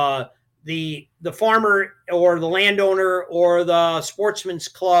the farmer or the landowner or the sportsman's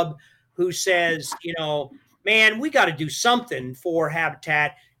club who says, man, we got to do something for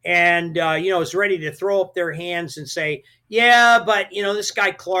habitat. And, is ready to throw up their hands and say, yeah, but, this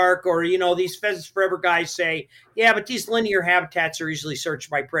guy Clark or, these Pheasants Forever guys say, yeah, but these linear habitats are easily searched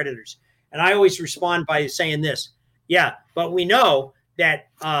by predators. And I always respond by saying this. Yeah, but we know that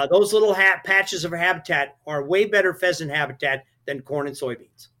those little patches of habitat are way better pheasant habitat than corn and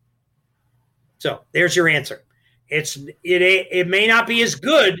soybeans. So there's your answer. It may not be as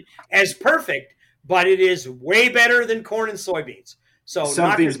good as perfect, but it is way better than corn and soybeans. So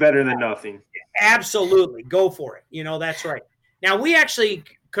something's better than nothing. Absolutely. Go for it. That's right. Now we actually,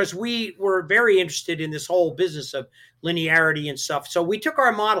 because we were very interested in this whole business of linearity and stuff. So we took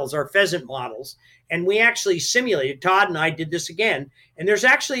our models, our pheasant models, and we actually simulated. Todd and I did this again. And there's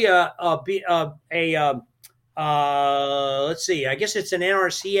actually let's see, I guess it's an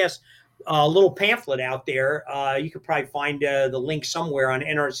NRCS little pamphlet out there. You could probably find the link somewhere on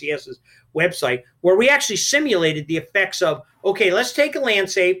NRCS's website where we actually simulated the effects of, okay, let's take a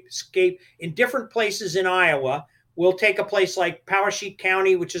landscape in different places in Iowa. We'll take a place like Poweshiek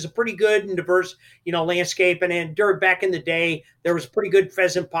County, which is a pretty good and diverse, landscape. And then back in the day, there was pretty good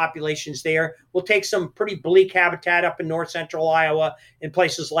pheasant populations there. We'll take some pretty bleak habitat up in north central Iowa in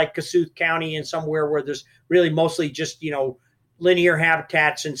places like Kossuth County and somewhere where there's really mostly just, linear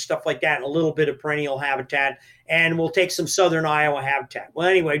habitats and stuff like that, and a little bit of perennial habitat. And we'll take some southern Iowa habitat. Well,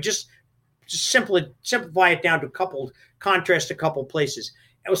 anyway, just simplify it down to contrast a couple places.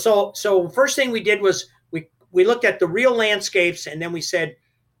 And so first thing we did was we looked at the real landscapes, and then we said,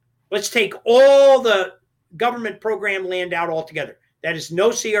 let's take all the government program land out altogether. That is no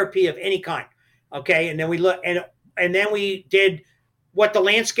CRP of any kind. Okay. And then we look and then we did what the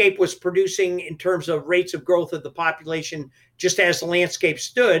landscape was producing in terms of rates of growth of the population, just as the landscape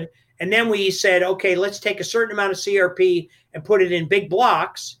stood. And then we said, okay, let's take a certain amount of CRP and put it in big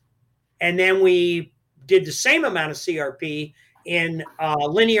blocks. And then we did the same amount of CRP in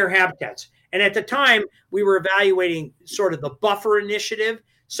linear habitats. And at the time, we were evaluating sort of the buffer initiative.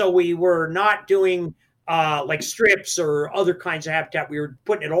 So we were not doing like strips or other kinds of habitat. We were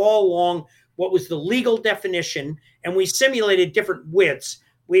putting it all along what was the legal definition, and we simulated different widths.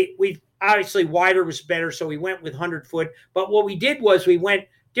 We obviously wider was better, so we went with 100-foot. But what we did was we went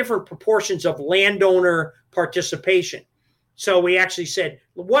different proportions of landowner participation. So we actually said,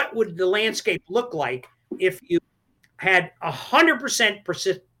 what would the landscape look like if you had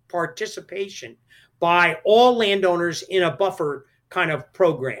 100% participation by all landowners in a buffer kind of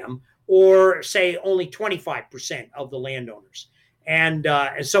program, or say only 25% of the landowners? And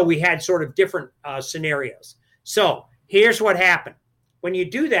so we had sort of different scenarios. So here's what happened. When you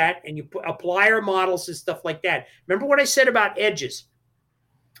do that and you apply our models and stuff like that, remember what I said about edges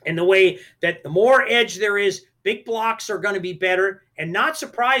and the way that the more edge there is, big blocks are going to be better. And not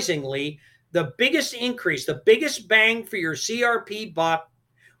surprisingly, the biggest increase, the biggest bang for your CRP buck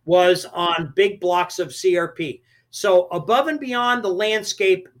was on big blocks of CRP. So above and beyond the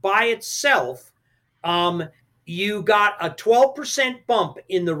landscape by itself, you got a 12% bump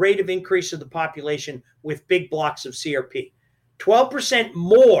in the rate of increase of the population with big blocks of CRP. 12%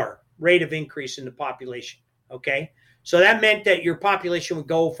 more rate of increase in the population. Okay. So that meant that your population would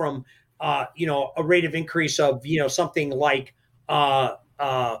go from, a rate of increase of, something like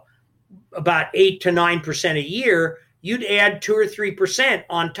about 8 to 9% a year. You'd add 2 or 3%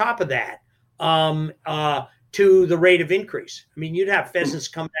 on top of that to the rate of increase. I mean, you'd have pheasants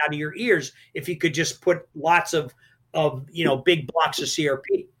coming out of your ears if you could just put lots of big blocks of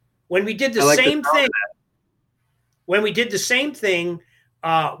CRP. When we did the same thing,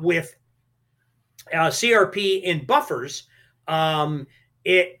 with CRP in buffers,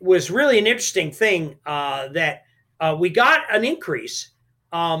 it was really an interesting thing that we got an increase,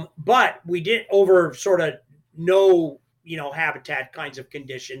 but we did over sort of no, habitat kinds of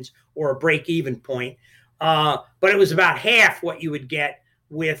conditions or a break-even point. But it was about half what you would get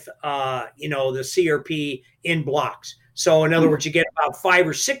with, the CRP in blocks. So in other words, you get about 5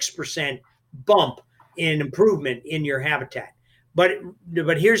 or 6% bump in improvement in your habitat. But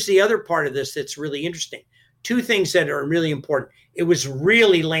here's the other part of this that's really interesting. Two things that are really important. It was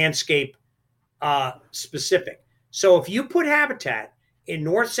really landscape specific. So if you put habitat in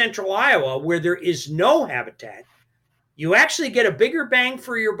north central Iowa where there is no habitat, you actually get a bigger bang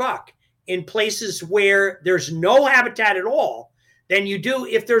for your buck in places where there's no habitat at all than you do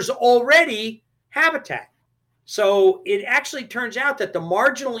if there's already habitat. So it actually turns out that the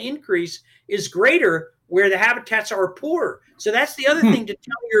marginal increase is greater where the habitats are poor. So that's the other thing to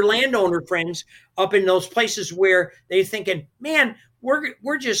tell your landowner friends up in those places where they're thinking, man,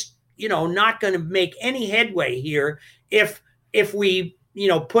 we're just, not going to make any headway here if we,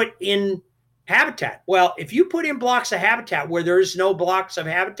 put in Habitat. Well, if you put in blocks of habitat where there is no blocks of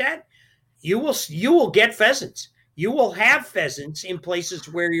habitat, you will get pheasants. You will have pheasants in places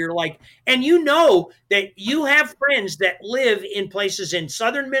where you're like, and you know that you have friends that live in places in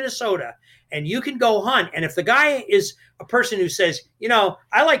southern Minnesota, and you can go hunt. And if the guy is a person who says,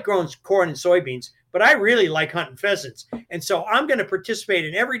 I like growing corn and soybeans, but I really like hunting pheasants, and so I'm going to participate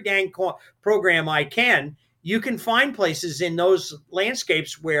in every dang program I can, you can find places in those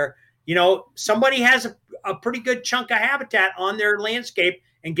landscapes where somebody has a pretty good chunk of habitat on their landscape,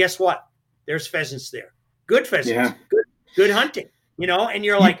 and guess what? There's pheasants there. Good pheasants. Yeah. Good hunting. And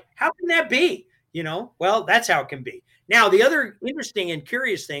you're like, how can that be? Well, that's how it can be. Now, the other interesting and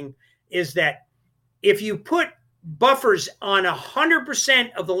curious thing is that if you put buffers on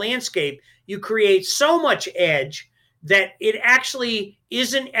 100% of the landscape, you create so much edge that it actually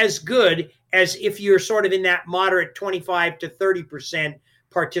isn't as good as if you're sort of in that moderate 25 to 30%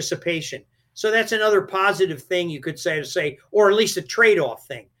 participation. So that's another positive thing you could say, or at least a trade-off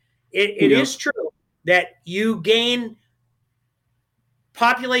thing. It is true that you gain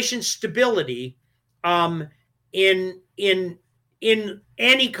population stability in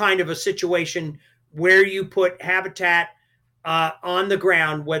any kind of a situation where you put habitat on the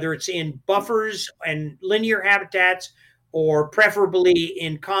ground, whether it's in buffers and linear habitats, or preferably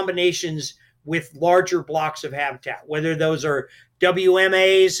in combinations with larger blocks of habitat, whether those are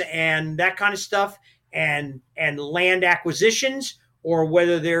WMAs and that kind of stuff, and land acquisitions, or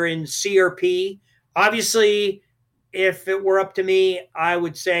whether they're in CRP. Obviously, if it were up to me, I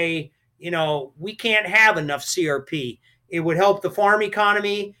would say, we can't have enough CRP. It would help the farm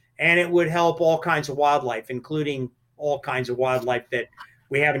economy, and it would help all kinds of wildlife, including all kinds of wildlife that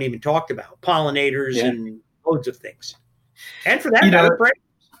we haven't even talked about, pollinators and loads of things. And for that matter,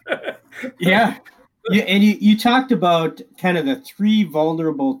 Yeah. And you talked about kind of the three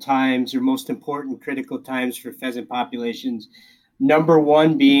vulnerable times, or most important critical times for pheasant populations. Number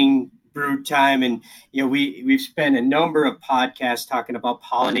one being brood time. And, we've spent a number of podcasts talking about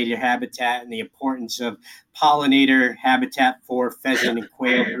pollinator habitat and the importance of pollinator habitat for pheasant and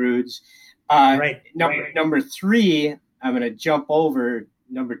quail broods. Number three, I'm going to jump over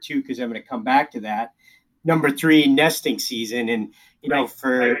number two because I'm going to come back to that. Number three, nesting season. And,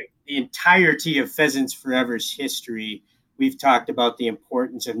 for the entirety of Pheasants Forever's history, we've talked about the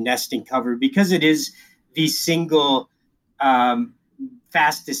importance of nesting cover because it is the single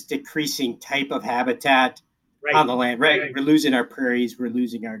fastest decreasing type of habitat on the land. Right. We're losing our prairies. We're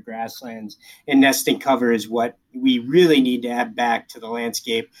losing our grasslands. And nesting cover is what we really need to add back to the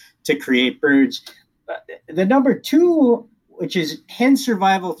landscape to create birds. The number two, which is hen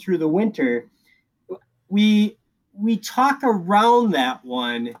survival through the winter, we talk around that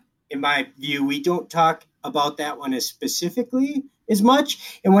one. In my view, we don't talk about that one as specifically as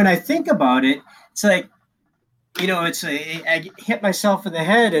much. And when I think about it, it's like, I hit myself in the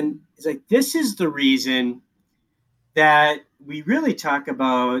head, and it's like, this is the reason that we really talk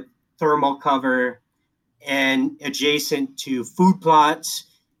about thermal cover and adjacent to food plots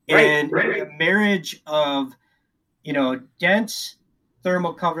and the marriage of, dense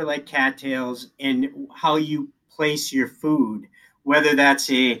thermal cover like cattails and how you place your food, whether that's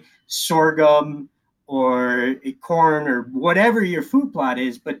a sorghum or a corn or whatever your food plot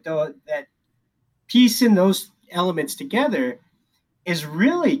is, but that piecing those elements together is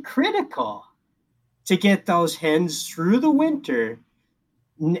really critical to get those hens through the winter,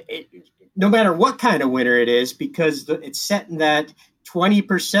 no matter what kind of winter it is, because it's setting that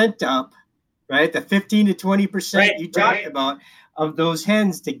 20% up, right? The 15 to 20% you talked about of those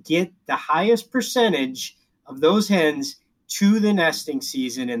hens, to get the highest percentage of those hens to the nesting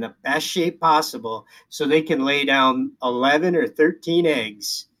season in the best shape possible so they can lay down 11 or 13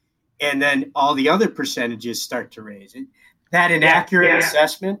 eggs, and then all the other percentages start to raise. That an accurate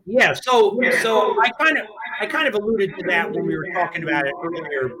assessment? Yeah. So I kind of alluded to that when we were talking about it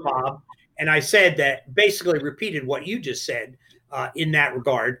earlier, Bob, and I said that, basically repeated what you just said in that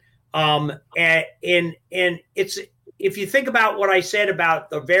regard. And it's, if you think about what I said about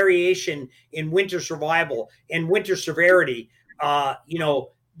the variation in winter survival and winter severity,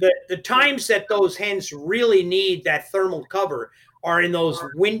 the times that those hens really need that thermal cover are in those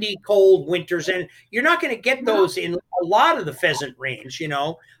windy, cold winters, and you're not going to get those in a lot of the pheasant range. If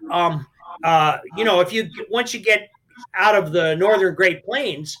you once you get out of the northern Great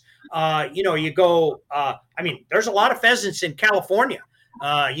Plains, you go. There's a lot of pheasants in California,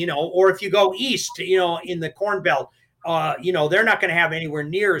 or if you go east, in the Corn Belt, they're not going to have anywhere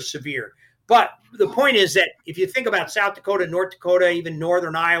near as severe. But the point is that if you think about South Dakota, North Dakota, even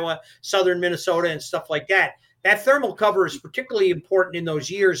northern Iowa, southern Minnesota, and stuff like that, that thermal cover is particularly important in those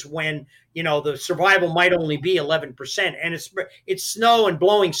years when, the survival might only be 11%. And it's snow and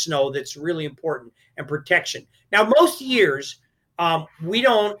blowing snow that's really important, and protection. Now, most years we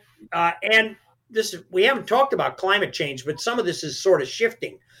don't, and we haven't talked about climate change, but some of this is sort of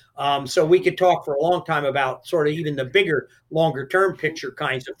shifting. So we could talk for a long time about sort of even the bigger, longer term picture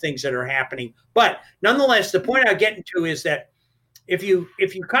kinds of things that are happening. But nonetheless, the point I'm getting to is that if you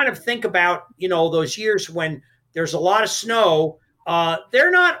kind of think about, those years when there's a lot of snow,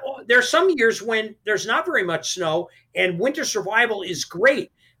 there's some years when there's not very much snow and winter survival is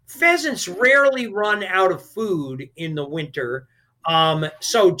great. Pheasants rarely run out of food in the winter.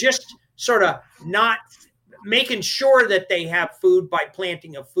 So just sort of not making sure that they have food by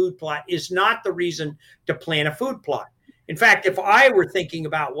planting a food plot is not the reason to plant a food plot. In fact, if I were thinking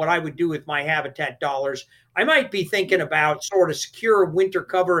about what I would do with my habitat dollars, I might be thinking about sort of secure winter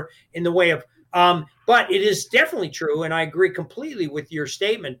cover in the way of, but it is definitely true, and I agree completely with your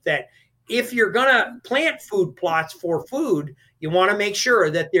statement that if you're going to plant food plots for food, you want to make sure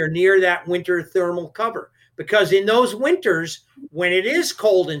that they're near that winter thermal cover. Because in those winters, when it is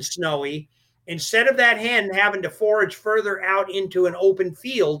cold and snowy, instead of that hen having to forage further out into an open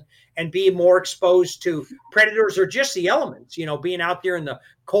field and be more exposed to predators or just the elements, being out there in the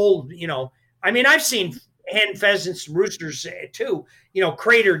cold, I've seen hen pheasants, roosters too,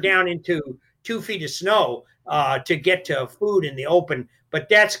 crater down into 2 feet of snow to get to food in the open. But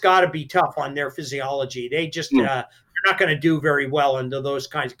that's got to be tough on their physiology. They just, they're not going to do very well under those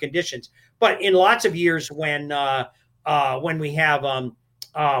kinds of conditions. But in lots of years when we have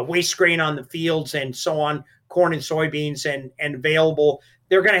waste grain on the fields and so on, corn and soybeans and available,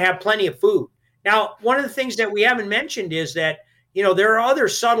 they're going to have plenty of food. Now, one of the things that we haven't mentioned is that, there are other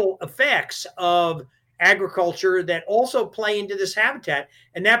subtle effects of agriculture that also play into this habitat.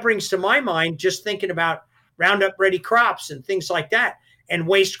 And that brings to my mind just thinking about Roundup Ready crops and things like that, and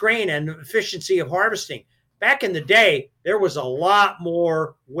waste grain and efficiency of harvesting. Back in the day, there was a lot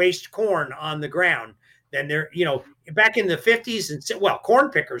more waste corn on the ground than there, back in the 50s and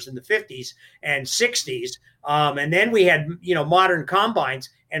corn pickers in the 50s and 60s. And then we had, modern combines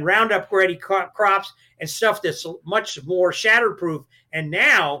and Roundup Ready crops and stuff that's much more shatterproof. And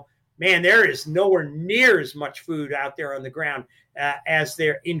now, man, there is nowhere near as much food out there on the ground as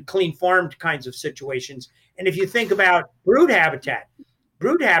there in clean farmed kinds of situations. And if you think about brood habitat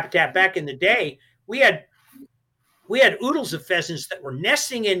back in the day, we had oodles of pheasants that were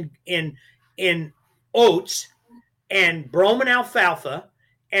nesting in oats and brome and alfalfa,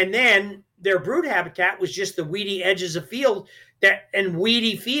 and then their brood habitat was just the weedy edges of field and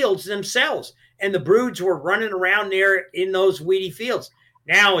weedy fields themselves, and the broods were running around there in those weedy fields.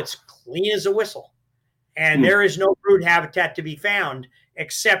 Now it's clean as a whistle, and there is no brood habitat to be found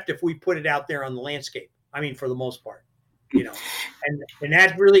except if we put it out there on the landscape. For the most part, and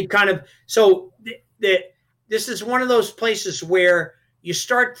that really kind of so this is one of those places where you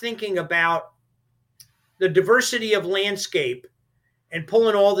start thinking about the diversity of landscape and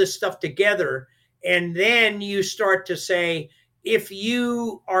pulling all this stuff together. And then you start to say, if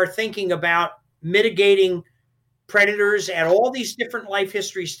you are thinking about mitigating predators at all these different life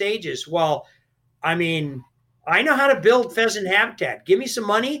history stages, well, I know how to build pheasant habitat. Give me some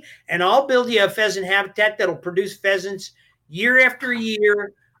money and I'll build you a pheasant habitat that'll produce pheasants year after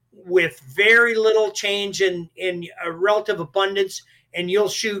year with very little change in a relative abundance. And you'll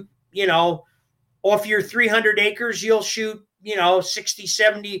shoot, off your 300 acres, you'll shoot, 60,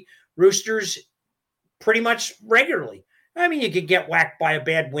 70 roosters pretty much regularly. You could get whacked by a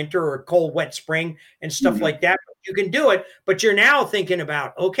bad winter or a cold, wet spring and stuff like that. You can do it, but you're now thinking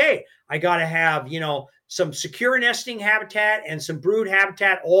about, okay, I got to have, some secure nesting habitat and some brood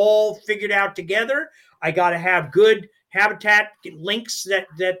habitat all figured out together. I got to have good habitat links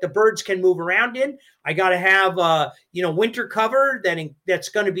that the birds can move around in. I got to have, winter cover that's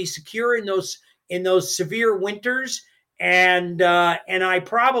going to be secure in those severe winters. And I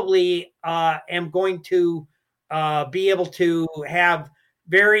probably am going to be able to have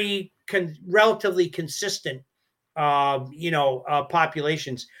very relatively consistent,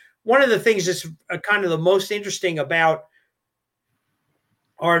 populations. One of the things that's kind of the most interesting about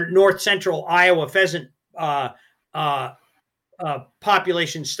our north central Iowa pheasant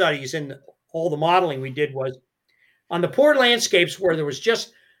population studies and all the modeling we did was on the poor landscapes where there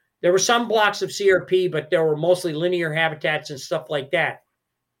were some blocks of CRP, but there were mostly linear habitats and stuff like that.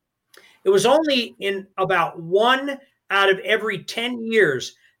 It was only in about 1 out of every 10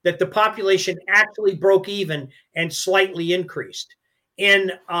 years that the population actually broke even and slightly increased.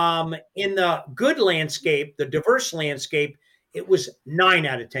 In the good landscape, the diverse landscape, it was 9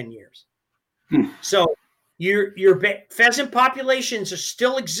 out of 10 years. So, pheasant populations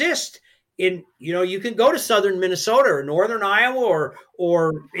still exist in, you can go to southern Minnesota or northern Iowa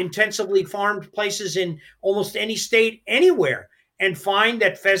or intensively farmed places in almost any state anywhere and find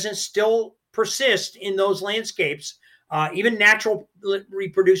that pheasants still persist in those landscapes, even natural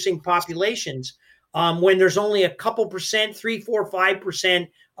reproducing populations, when there's only a couple percent, 3, 4, 5%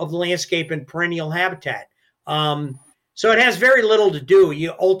 of the landscape in perennial habitat. So it has very little to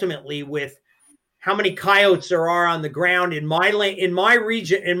do ultimately with how many coyotes there are on the ground in my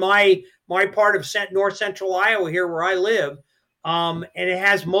region, in my part of north central Iowa here where I live. And it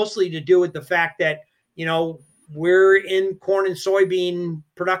has mostly to do with the fact that, we're in corn and soybean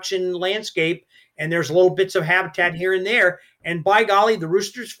production landscape, and there's little bits of habitat here and there. And by golly, the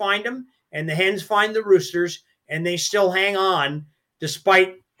roosters find them and the hens find the roosters, and they still hang on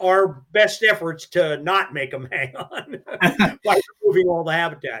despite our best efforts to not make them hang on by removing all the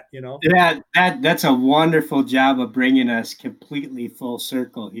habitat, That's a wonderful job of bringing us completely full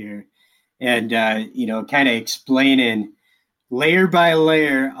circle here. And, kind of explaining layer by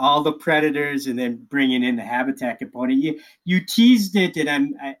layer all the predators and then bringing in the habitat component. You teased it,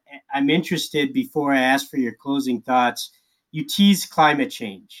 and I'm interested, before I ask for your closing thoughts, you teased climate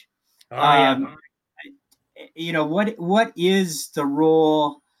change. What is the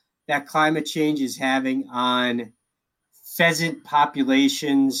role that climate change is having on pheasant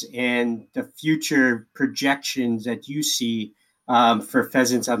populations and the future projections that you see for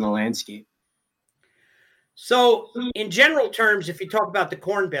pheasants on the landscape? So in general terms, if you talk about the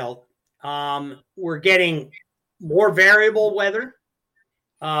Corn Belt, we're getting more variable weather.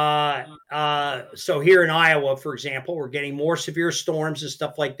 So here in Iowa, for example, we're getting more severe storms and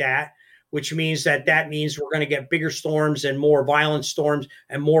stuff like that, which means that means we're going to get bigger storms and more violent storms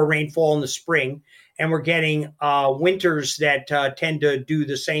and more rainfall in the spring. And we're getting winters that tend to do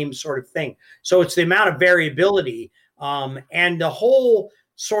the same sort of thing. So it's the amount of variability and the whole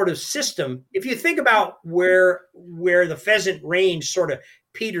sort of system. If you think about where the pheasant range sort of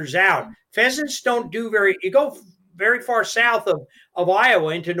peters out, pheasants don't do you go very far south of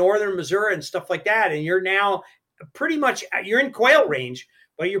Iowa into northern Missouri and stuff like that, and you're now pretty much, you're in quail range,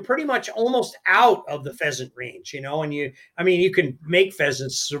 but you're pretty much almost out of the pheasant range, and you can make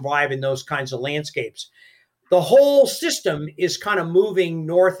pheasants survive in those kinds of landscapes. The whole system is kind of moving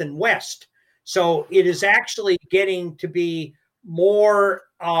north and west. So it is actually getting to be more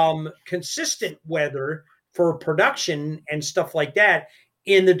consistent weather for production and stuff like that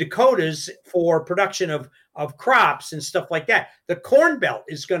in the Dakotas for production of crops and stuff like that. The Corn Belt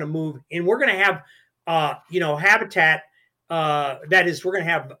is going to move, and we're going to have, habitat. That is, we're going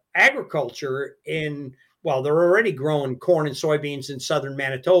to have agriculture they're already growing corn and soybeans in southern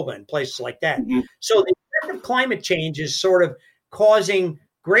Manitoba and places like that. Mm-hmm. So the effect of climate change is sort of causing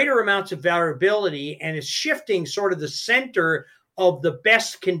greater amounts of variability, and is shifting sort of the center of the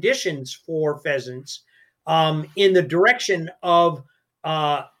best conditions for pheasants in the direction of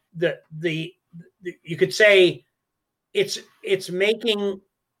you could say it's making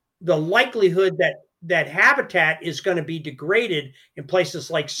the likelihood that habitat is going to be degraded in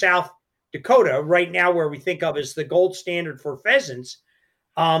places like South Dakota right now, where we think of as the gold standard for pheasants,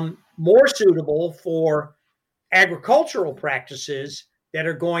 more suitable for agricultural practices that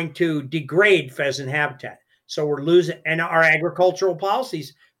are going to degrade pheasant habitat. So we're losing, and our agricultural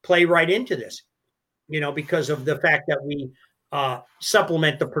policies play right into this, because of the fact that we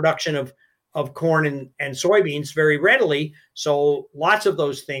supplement the production of corn and soybeans very readily. So lots of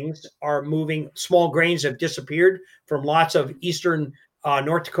those things are moving. Small grains have disappeared from lots of eastern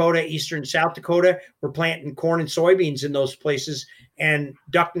North Dakota, eastern South Dakota. We're planting corn and soybeans in those places, and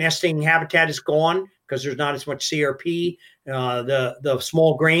duck nesting habitat is gone because there's not as much CRP. The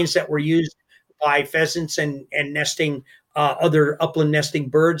small grains that were used by pheasants and nesting other upland nesting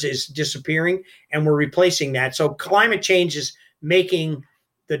birds is disappearing, and we're replacing that. So climate change is making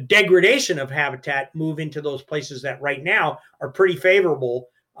the degradation of habitat move into those places that right now are pretty favorable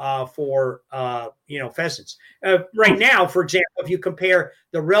for pheasants. Right now, for example, if you compare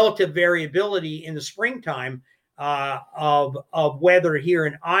the relative variability in the springtime of weather here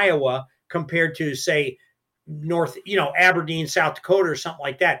in Iowa compared to, say, Aberdeen, South Dakota, or something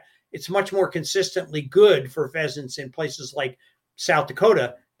like that, it's much more consistently good for pheasants in places like South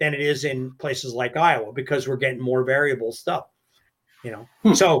Dakota than it is in places like Iowa, because we're getting more variable stuff.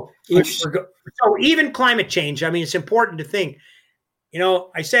 So even climate change, it's important to think,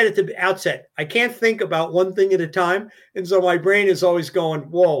 I said at the outset, I can't think about one thing at a time. And so my brain is always going,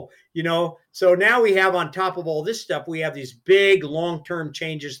 whoa, so now we have, on top of all this stuff, we have these big long-term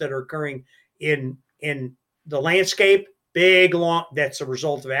changes that are occurring in the landscape, that's a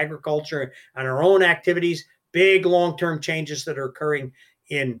result of agriculture and our own activities, big long-term changes that are occurring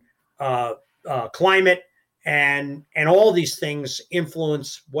in climate, and all these things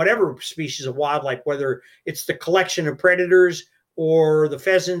influence whatever species of wildlife, whether it's the collection of predators or the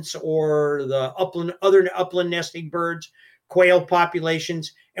pheasants or the other upland nesting birds, quail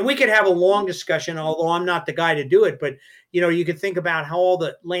populations. And we could have a long discussion, although I'm not the guy to do it, but you could think about how all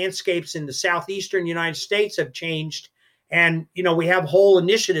the landscapes in the southeastern United States have changed. And, we have whole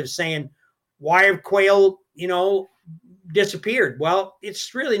initiatives saying, why have quail, disappeared? Well,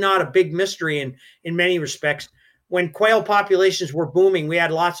 it's really not a big mystery in many respects. When quail populations were booming, we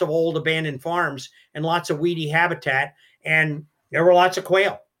had lots of old abandoned farms and lots of weedy habitat, and there were lots of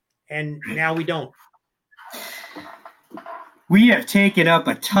quail. And now we don't. We have taken up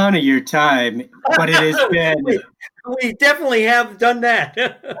a ton of your time, but it has been... we definitely have done that.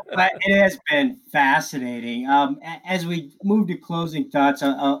 But it has been fascinating. As we move to closing thoughts,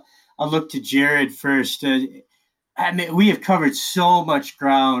 I'll look to Jared first. We have covered so much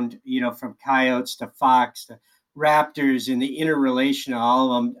ground, from coyotes to fox to raptors and the interrelation of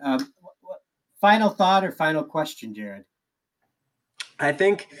all of them. Final thought or final question, Jared? I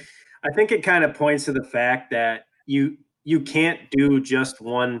think it kind of points to the fact that you can't do just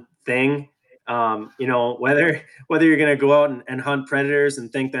one thing. Whether you're going to go out and hunt predators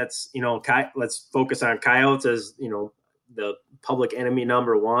and think that's, let's focus on coyotes as, the public enemy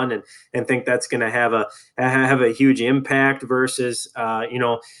number one and think that's going to have a huge impact versus,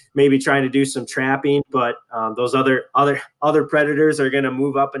 maybe trying to do some trapping, but those other predators are going to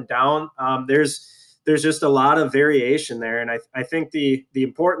move up and down. There's just a lot of variation there. And I think the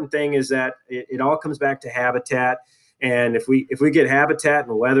important thing is that it all comes back to habitat. And if we get habitat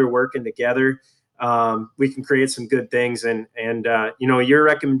and weather working together, we can create some good things. And your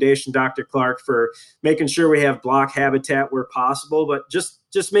recommendation, Dr. Clark, for making sure we have block habitat where possible, but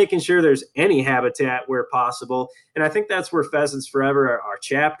just making sure there's any habitat where possible. And I think that's where Pheasants Forever, our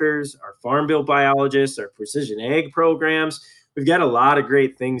chapters, our farm bill biologists, our precision ag programs, we've got a lot of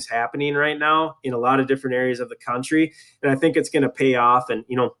great things happening right now in a lot of different areas of the country. And I think it's going to pay off. And,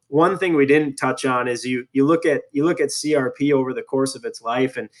 one thing we didn't touch on is you look at CRP over the course of its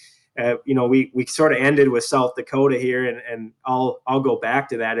life. And, we sort of ended with South Dakota here, and I'll go back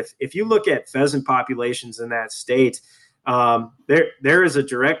to that. If you look at pheasant populations in that state, there is a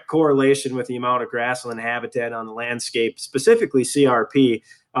direct correlation with the amount of grassland habitat on the landscape, specifically CRP.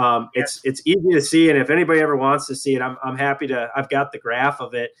 It's easy to see, and if anybody ever wants to see it, I'm happy to. I've got the graph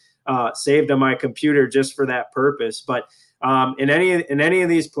of it saved on my computer just for that purpose. But in any of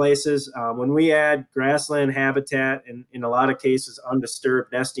these places, when we add grassland habitat and in a lot of cases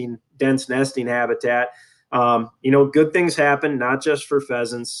undisturbed dense nesting habitat, good things happen, not just for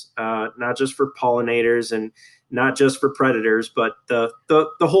pheasants, not just for pollinators, and not just for predators, but the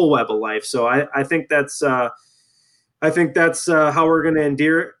whole web of life. So I think that's how we're going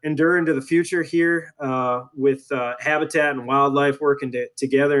to endure into the future here with habitat and wildlife working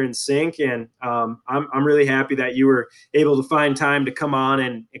together in sync. And I'm really happy that you were able to find time to come on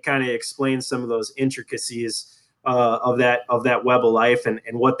and kind of explain some of those intricacies of that web of life and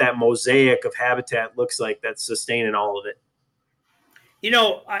what that mosaic of habitat looks like that's sustaining all of it.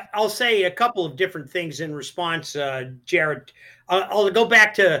 I'll say a couple of different things in response, Jared. I'll go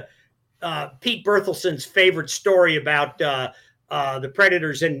back to Pete Berthelson's favorite story about the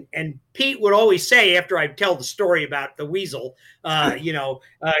predators, and Pete would always say, after I tell the story about the weasel,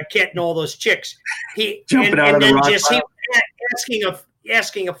 Kit and all those chicks, he jumping out of the rock pile.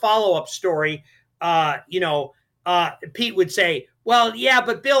 asking a follow-up story. Pete would say, well, yeah,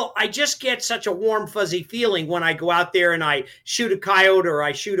 but Bill, I just get such a warm, fuzzy feeling when I go out there and I shoot a coyote or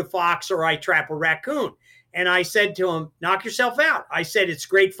I shoot a fox or I trap a raccoon. And I said to him, knock yourself out. I said, it's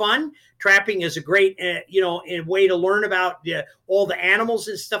great fun. Trapping is a great, way to learn about all the animals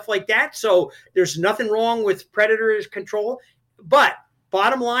and stuff like that. So there's nothing wrong with predator control. But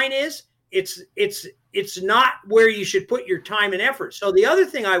bottom line is, it's not where you should put your time and effort. So the other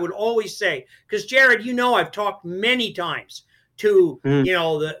thing I would always say, because Jared, I've talked many times to,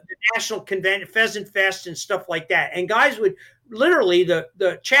 the National Convention, Pheasant Fest and stuff like that. And guys would literally,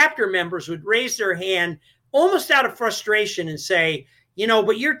 the chapter members would raise their hand almost out of frustration and say,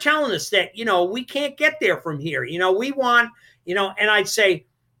 but you're telling us that, we can't get there from here. We want, and I'd say,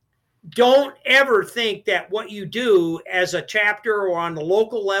 don't ever think that what you do as a chapter or on the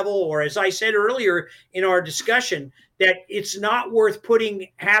local level, or as I said earlier in our discussion, that it's not worth putting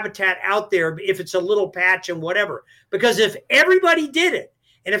habitat out there if it's a little patch and whatever. Because if everybody did it,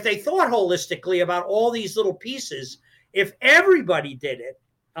 and if they thought holistically about all these little pieces, if everybody did it,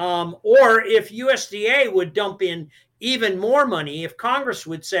 or if USDA would dump in even more money, if Congress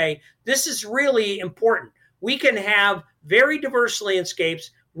would say, this is really important. We can have very diverse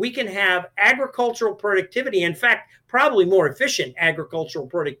landscapes. We can have agricultural productivity. In fact, probably more efficient agricultural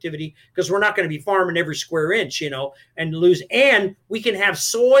productivity, because we're not going to be farming every square inch, and lose. And we can have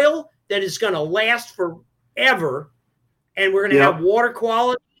soil that is going to last forever. And we're going to have water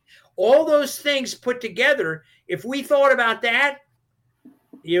quality. All those things put together. If we thought about that,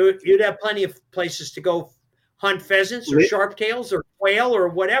 you'd have plenty of places to go hunt pheasants or sharptails or quail or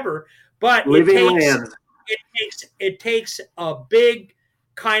whatever. But it takes a big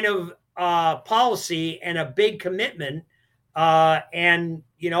kind of policy and a big commitment. And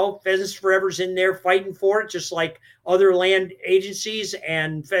Pheasants Forever's in there fighting for it, just like other land agencies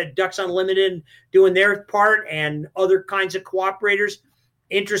and Ducks Unlimited doing their part, and other kinds of cooperators,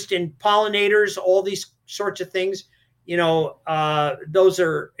 interest in pollinators, all these sorts of things. Those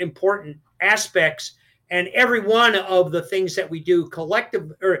are important aspects, and every one of the things that we do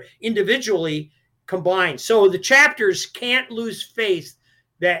collective or individually combined. So the chapters can't lose faith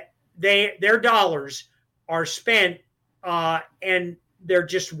that their dollars are spent and they're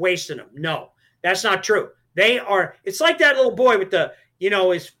just wasting them. No, that's not true. It's like that little boy with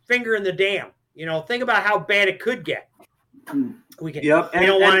his finger in the dam. Think about how bad it could get. We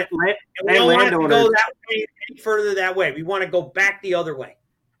don't want to go that way any further that way. We want to go back the other way.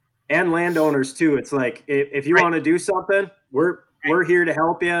 And landowners too. It's like, if you want to do something, we're here to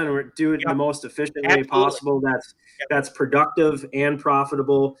help you, and we're doing it in the most efficient way possible. That's productive and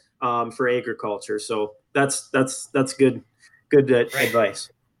profitable for agriculture. So that's good advice.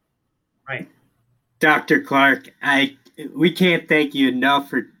 Right. Dr. Clark, we can't thank you enough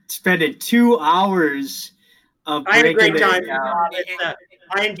for spending 2 hours of I had a great time.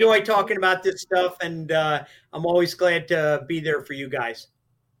 I enjoy talking about this stuff, and I'm always glad to be there for you guys.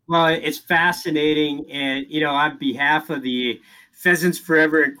 Well, it's fascinating. And, on behalf of the Pheasants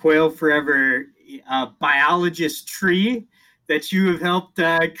Forever and Quail Forever biologist tree that you have helped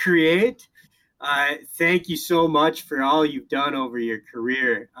create, thank you so much for all you've done over your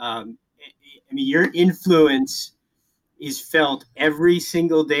career. Your influence is felt every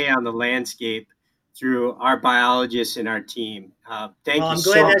single day on the landscape through our biologists and our team. Thank you. I'm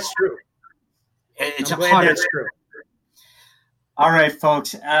glad that's true. It's I'm glad that's true. All right,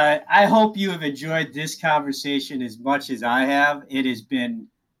 folks. I hope you have enjoyed this conversation as much as I have. It has been,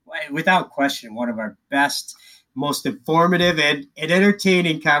 without question, one of our best, most informative and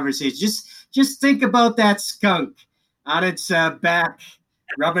entertaining conversations. Just think about that skunk on its back,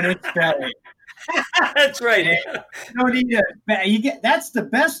 rubbing its belly. That's right. You don't need that's the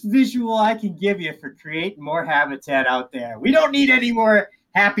best visual I can give you for creating more habitat out there. We don't need any more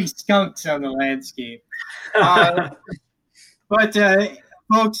happy skunks on the landscape. But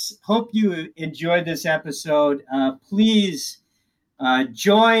folks, hope you enjoyed this episode. Please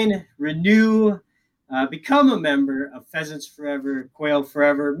join, renew, become a member of Pheasants Forever, Quail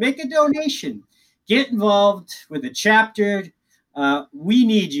Forever. Make a donation. Get involved with a chapter. We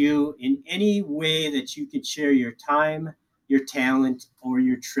need you in any way that you can share your time, your talent, or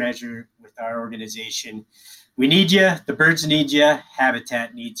your treasure with our organization. We need you. The birds need you.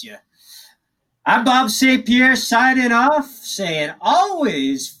 Habitat needs you. I'm Bob St. Pierre signing off, saying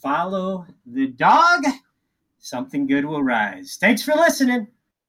always follow the dog. Something good will rise. Thanks for listening.